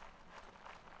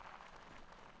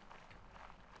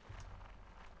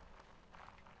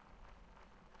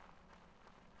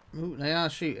 Ooh, they are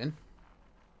shooting.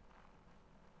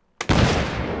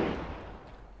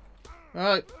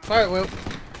 Right, fire at will.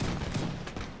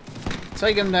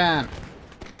 Take them down.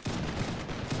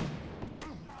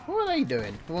 What are they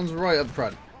doing? The one's right up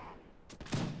front.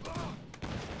 So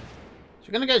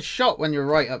you're going to get shot when you're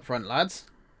right up front, lads.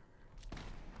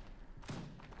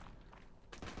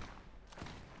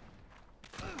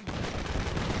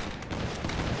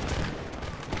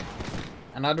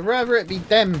 And I'd rather it be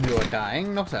them who are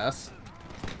dying, not us.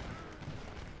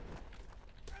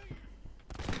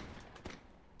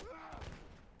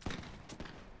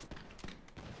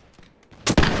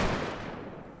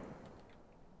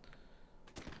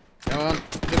 Come on,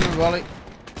 give him a volley.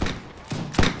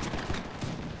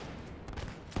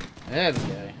 There we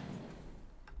go.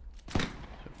 So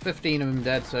 15 of them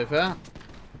dead so far.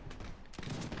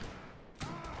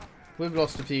 We've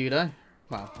lost a few though.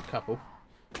 Well, a couple.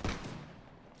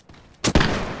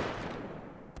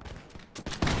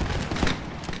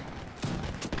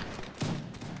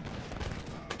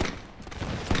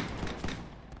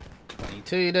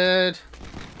 Two dead.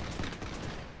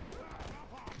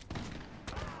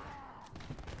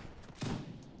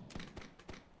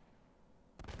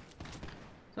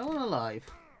 Someone alive.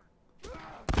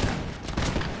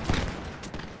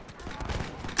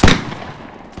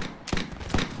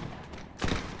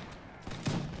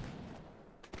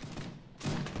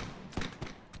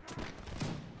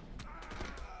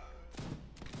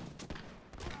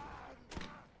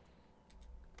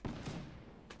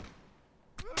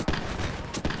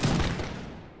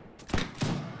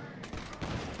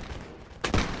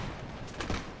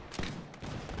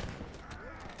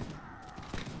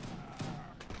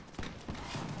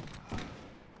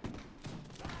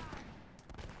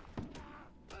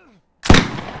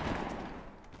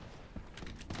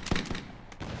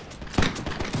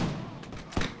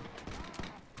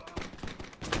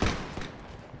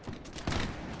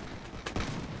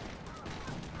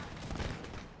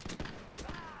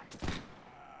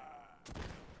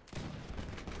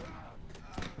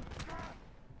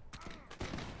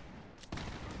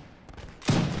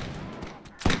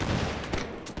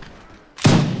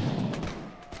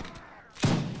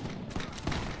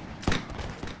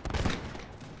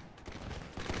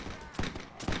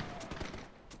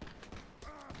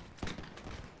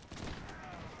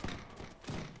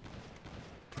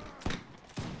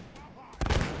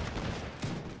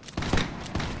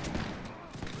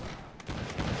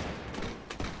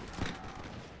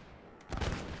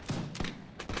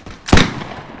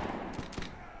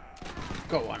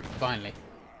 Got one, finally.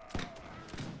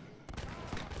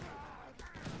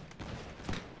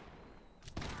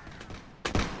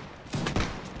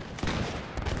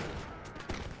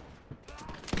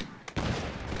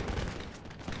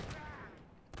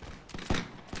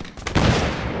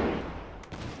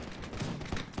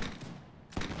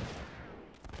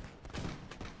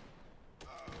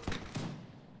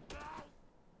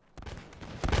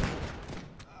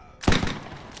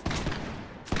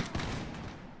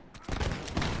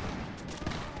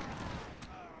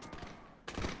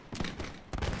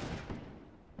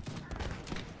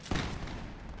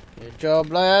 Good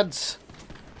job, lads.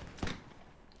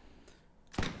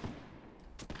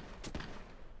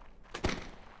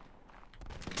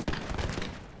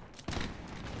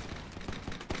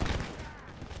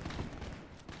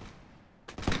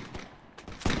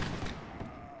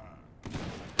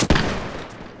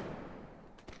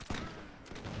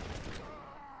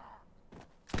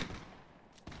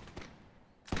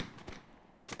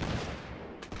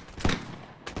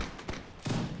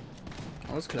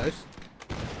 That was close.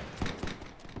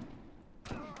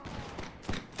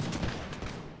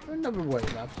 Another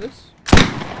wave after this.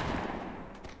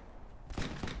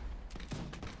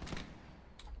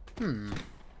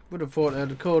 Would have thought they'd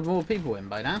have called more people in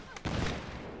by now.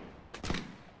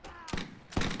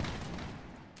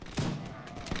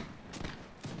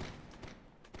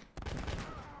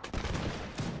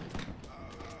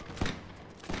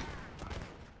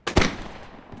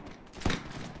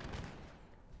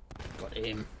 Got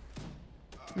him.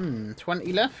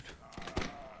 20 left.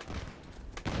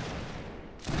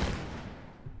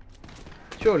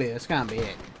 Surely this can't be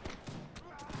it.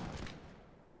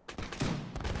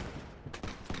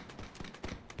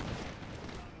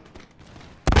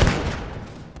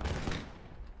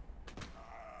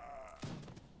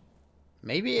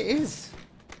 Maybe it is.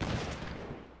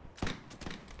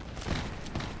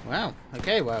 Wow.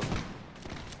 Okay, well.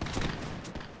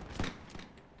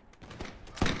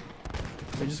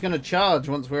 We're just going to charge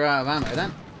once we're out of ammo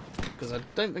then. Because I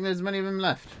don't think there's many of them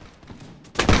left.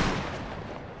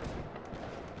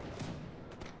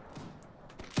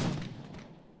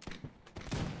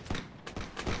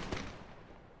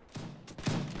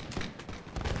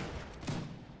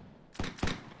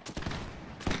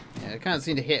 I can't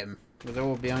seem to hit them, because they're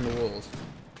all behind the walls.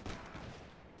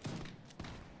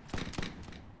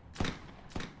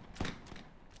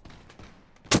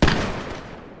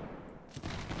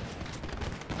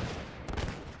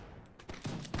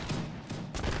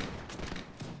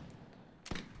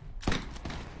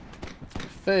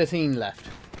 $13 left.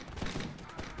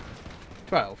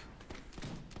 12.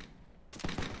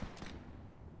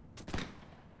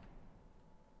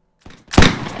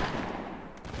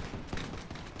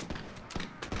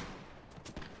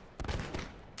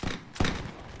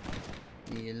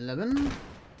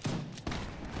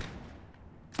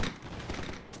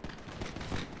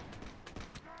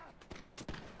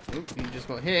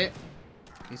 got hit.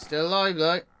 He's still alive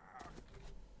though.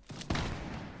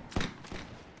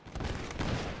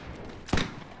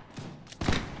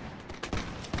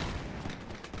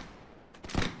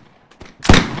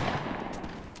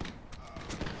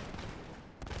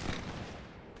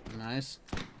 Nice.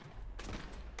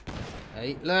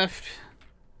 8 left.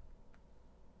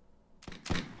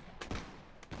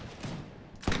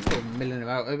 Oh, milling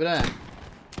about over there.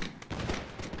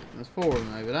 There's 4 of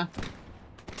them over there.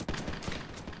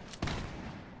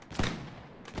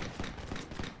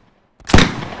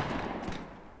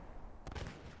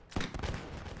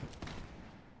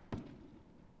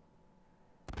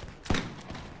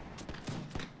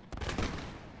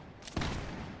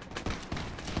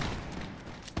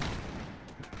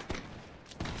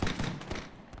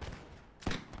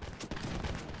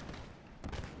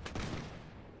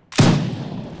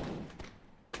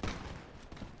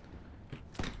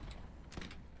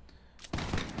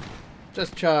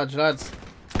 Just charge, lads,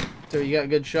 till you get a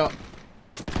good shot.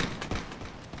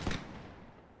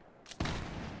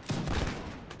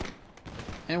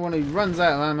 Anyone who runs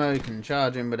out of ammo can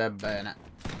charge him with a bayonet.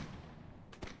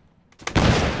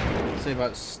 See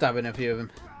about stabbing a few of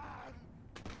them.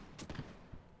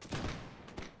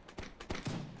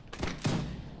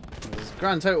 There's a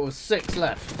grand total of 6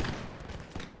 left.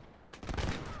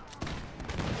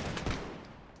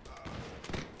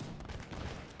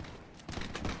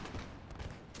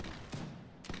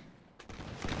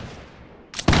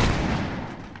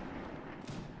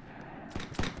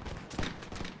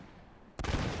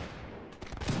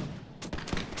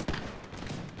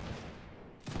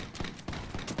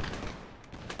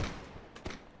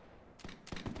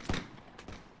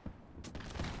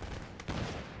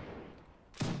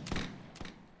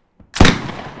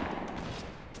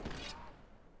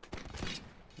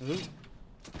 Ooh.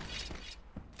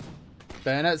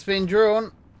 Bayonet's been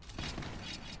drawn.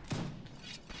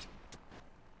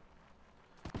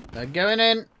 They're going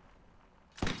in.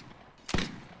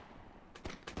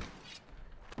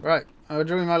 Right, I'll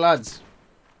join my lads.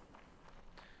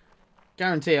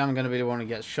 Guarantee I'm going to be the one who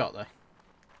gets shot though.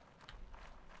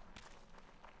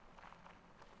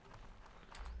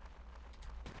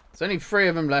 There's only 3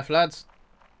 of them left, lads.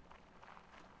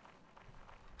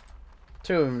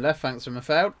 2 of them left, thanks to my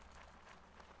failed.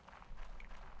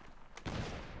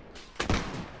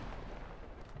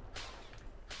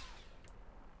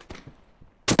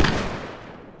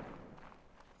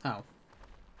 Oh.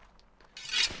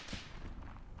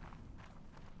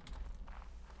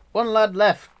 1 lad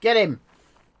left. Get him.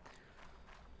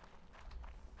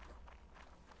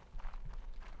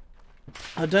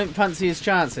 I don't fancy his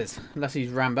chances, unless he's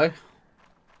Rambo.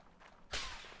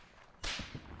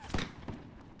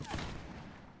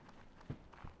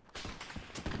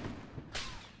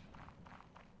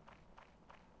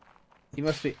 He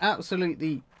must be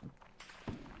absolutely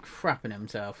crapping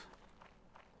himself.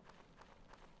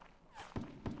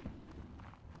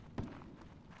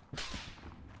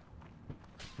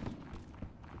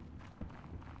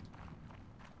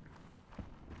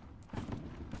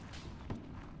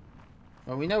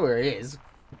 Well, we know where he is.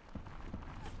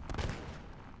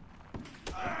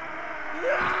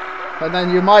 And then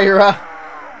Yumira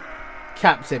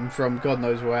capped him from God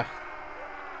knows where.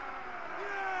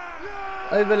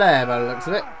 Over there, by the looks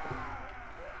of it.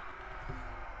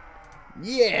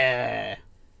 Yeah.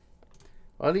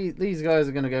 Well, these guys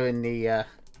are going to go in the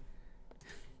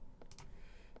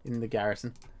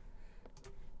garrison.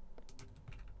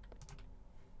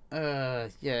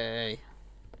 Yay.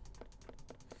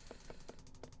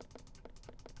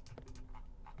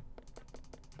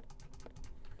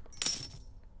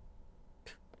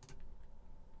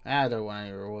 I don't want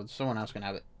any rewards. Someone else can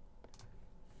have it.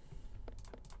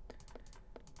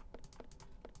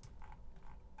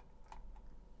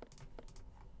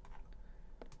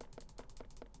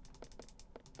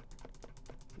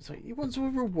 So he wants a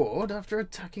reward after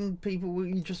attacking people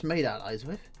you just made allies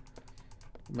with?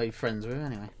 Made friends with,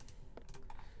 anyway.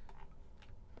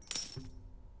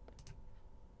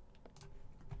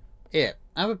 Here,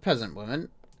 have a peasant woman.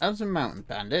 Have some mountain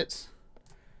bandits.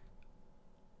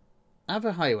 Have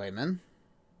a highwayman.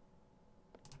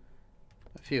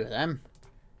 A few of them.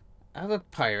 Have a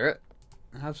pirate.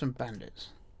 And have some bandits.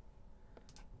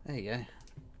 There you go.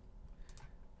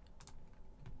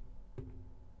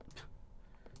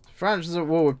 France is at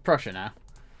war with Prussia now.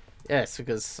 Yes,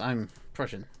 because I'm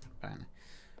Prussian, apparently.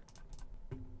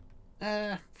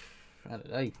 I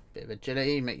don't know. Bit of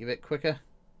agility, make you a bit quicker.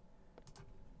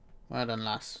 Well done,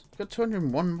 lass. Got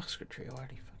 201 musketry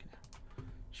already. Fucking hell.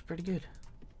 It's pretty good.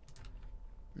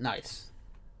 Nice.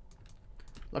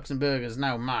 Luxembourg is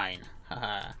now mine.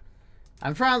 Haha.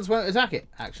 And France won't attack it,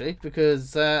 actually,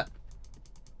 because they're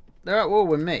at war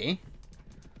with me.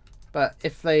 But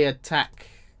if they attack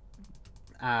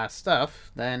our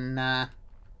stuff, then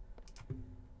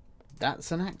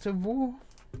that's an act of war.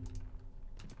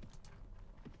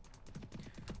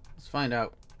 Let's find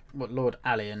out what Lord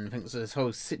Allian thinks of this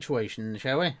whole situation,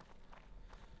 shall we?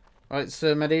 Right,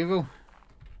 Sir Medieval.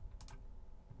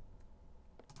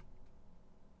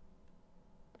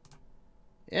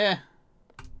 Yeah.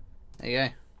 There you go.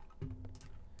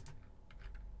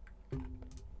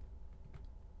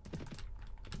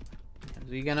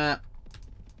 Is he gonna...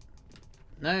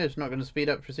 No, it's not gonna speed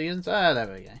up proceedings. Ah, there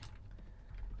we go.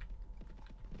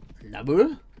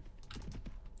 No.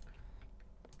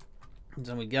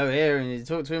 So we go here and you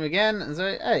talk to him again and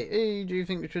say, hey, who do you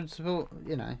think we should support?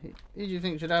 You know, who do you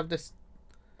think should have this?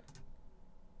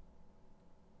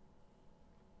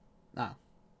 No.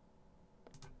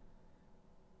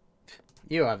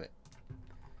 You have it.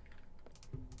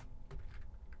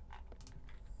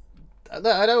 I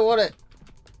don't want it.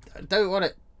 I don't want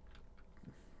it.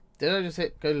 Did I just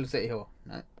hit go to the city hall?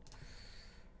 No.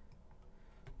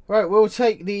 Right, we'll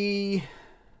take the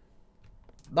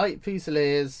light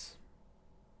fusiliers.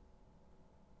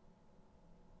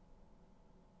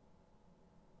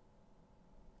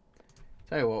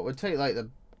 Tell you what, we'll take like the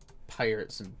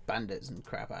pirates and bandits and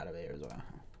crap out of here as well.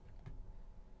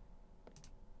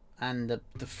 And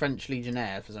the French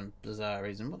Legionnaire for some bizarre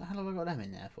reason. What the hell have I got them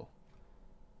in there for?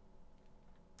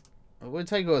 Well, we'll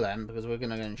take all of them because we're going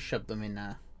to go and shove them in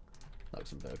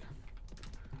Luxembourg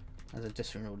as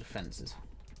additional defences.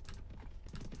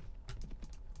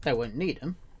 They won't need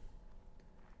them,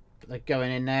 but they're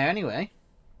going in there anyway.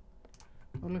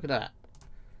 Oh, look at that.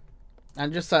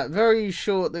 And just that very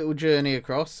short little journey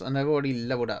across, and they've already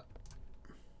leveled up.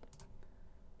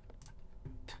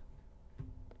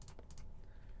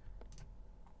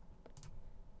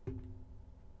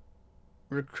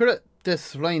 Recruit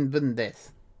this line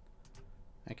death.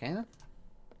 Okay then.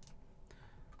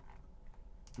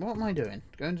 What am I doing?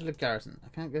 Going to the garrison. I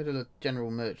can't go to the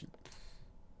general merchant.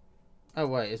 Oh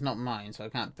wait, it's not mine, so I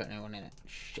can't put anyone in it.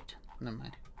 Shit. Never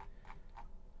mind.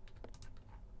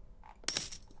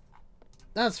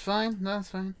 That's fine. That's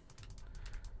fine.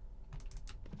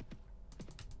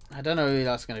 I don't know who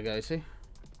that's going to go to.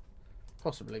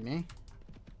 Possibly me.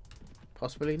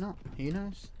 Possibly not. Who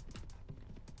knows?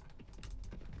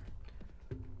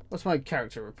 What's my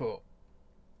character report?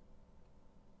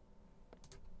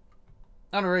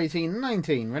 Honor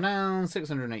 1819. Renown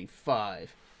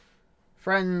 685.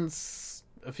 Friends,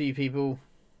 a few people.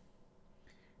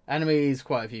 Enemies,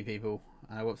 quite a few people.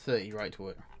 And I've got 30 right to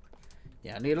work.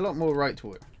 Yeah, I need a lot more right to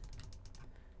work.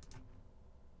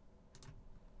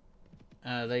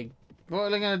 What are they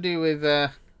going to do with I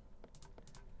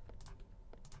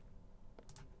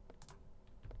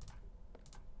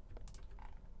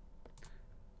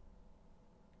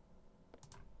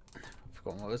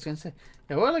forgot what I was going to say.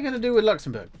 Yeah, what are they going to do with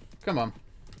Luxembourg? Come on.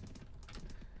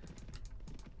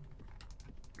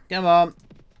 Come on.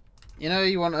 You know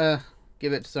you want to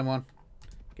give it to someone.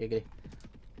 Giggity.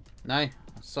 No? I'll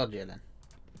sod you then.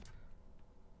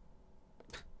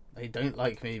 They don't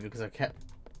like me because I kept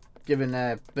giving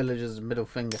their villagers a middle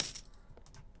finger.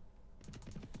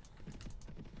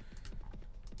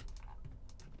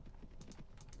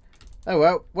 Oh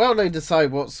well. Well, they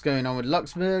decide what's going on with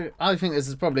Luxembourg. I think this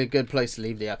is probably a good place to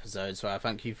leave the episode. So I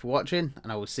thank you for watching,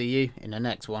 and I will see you in the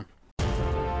next one.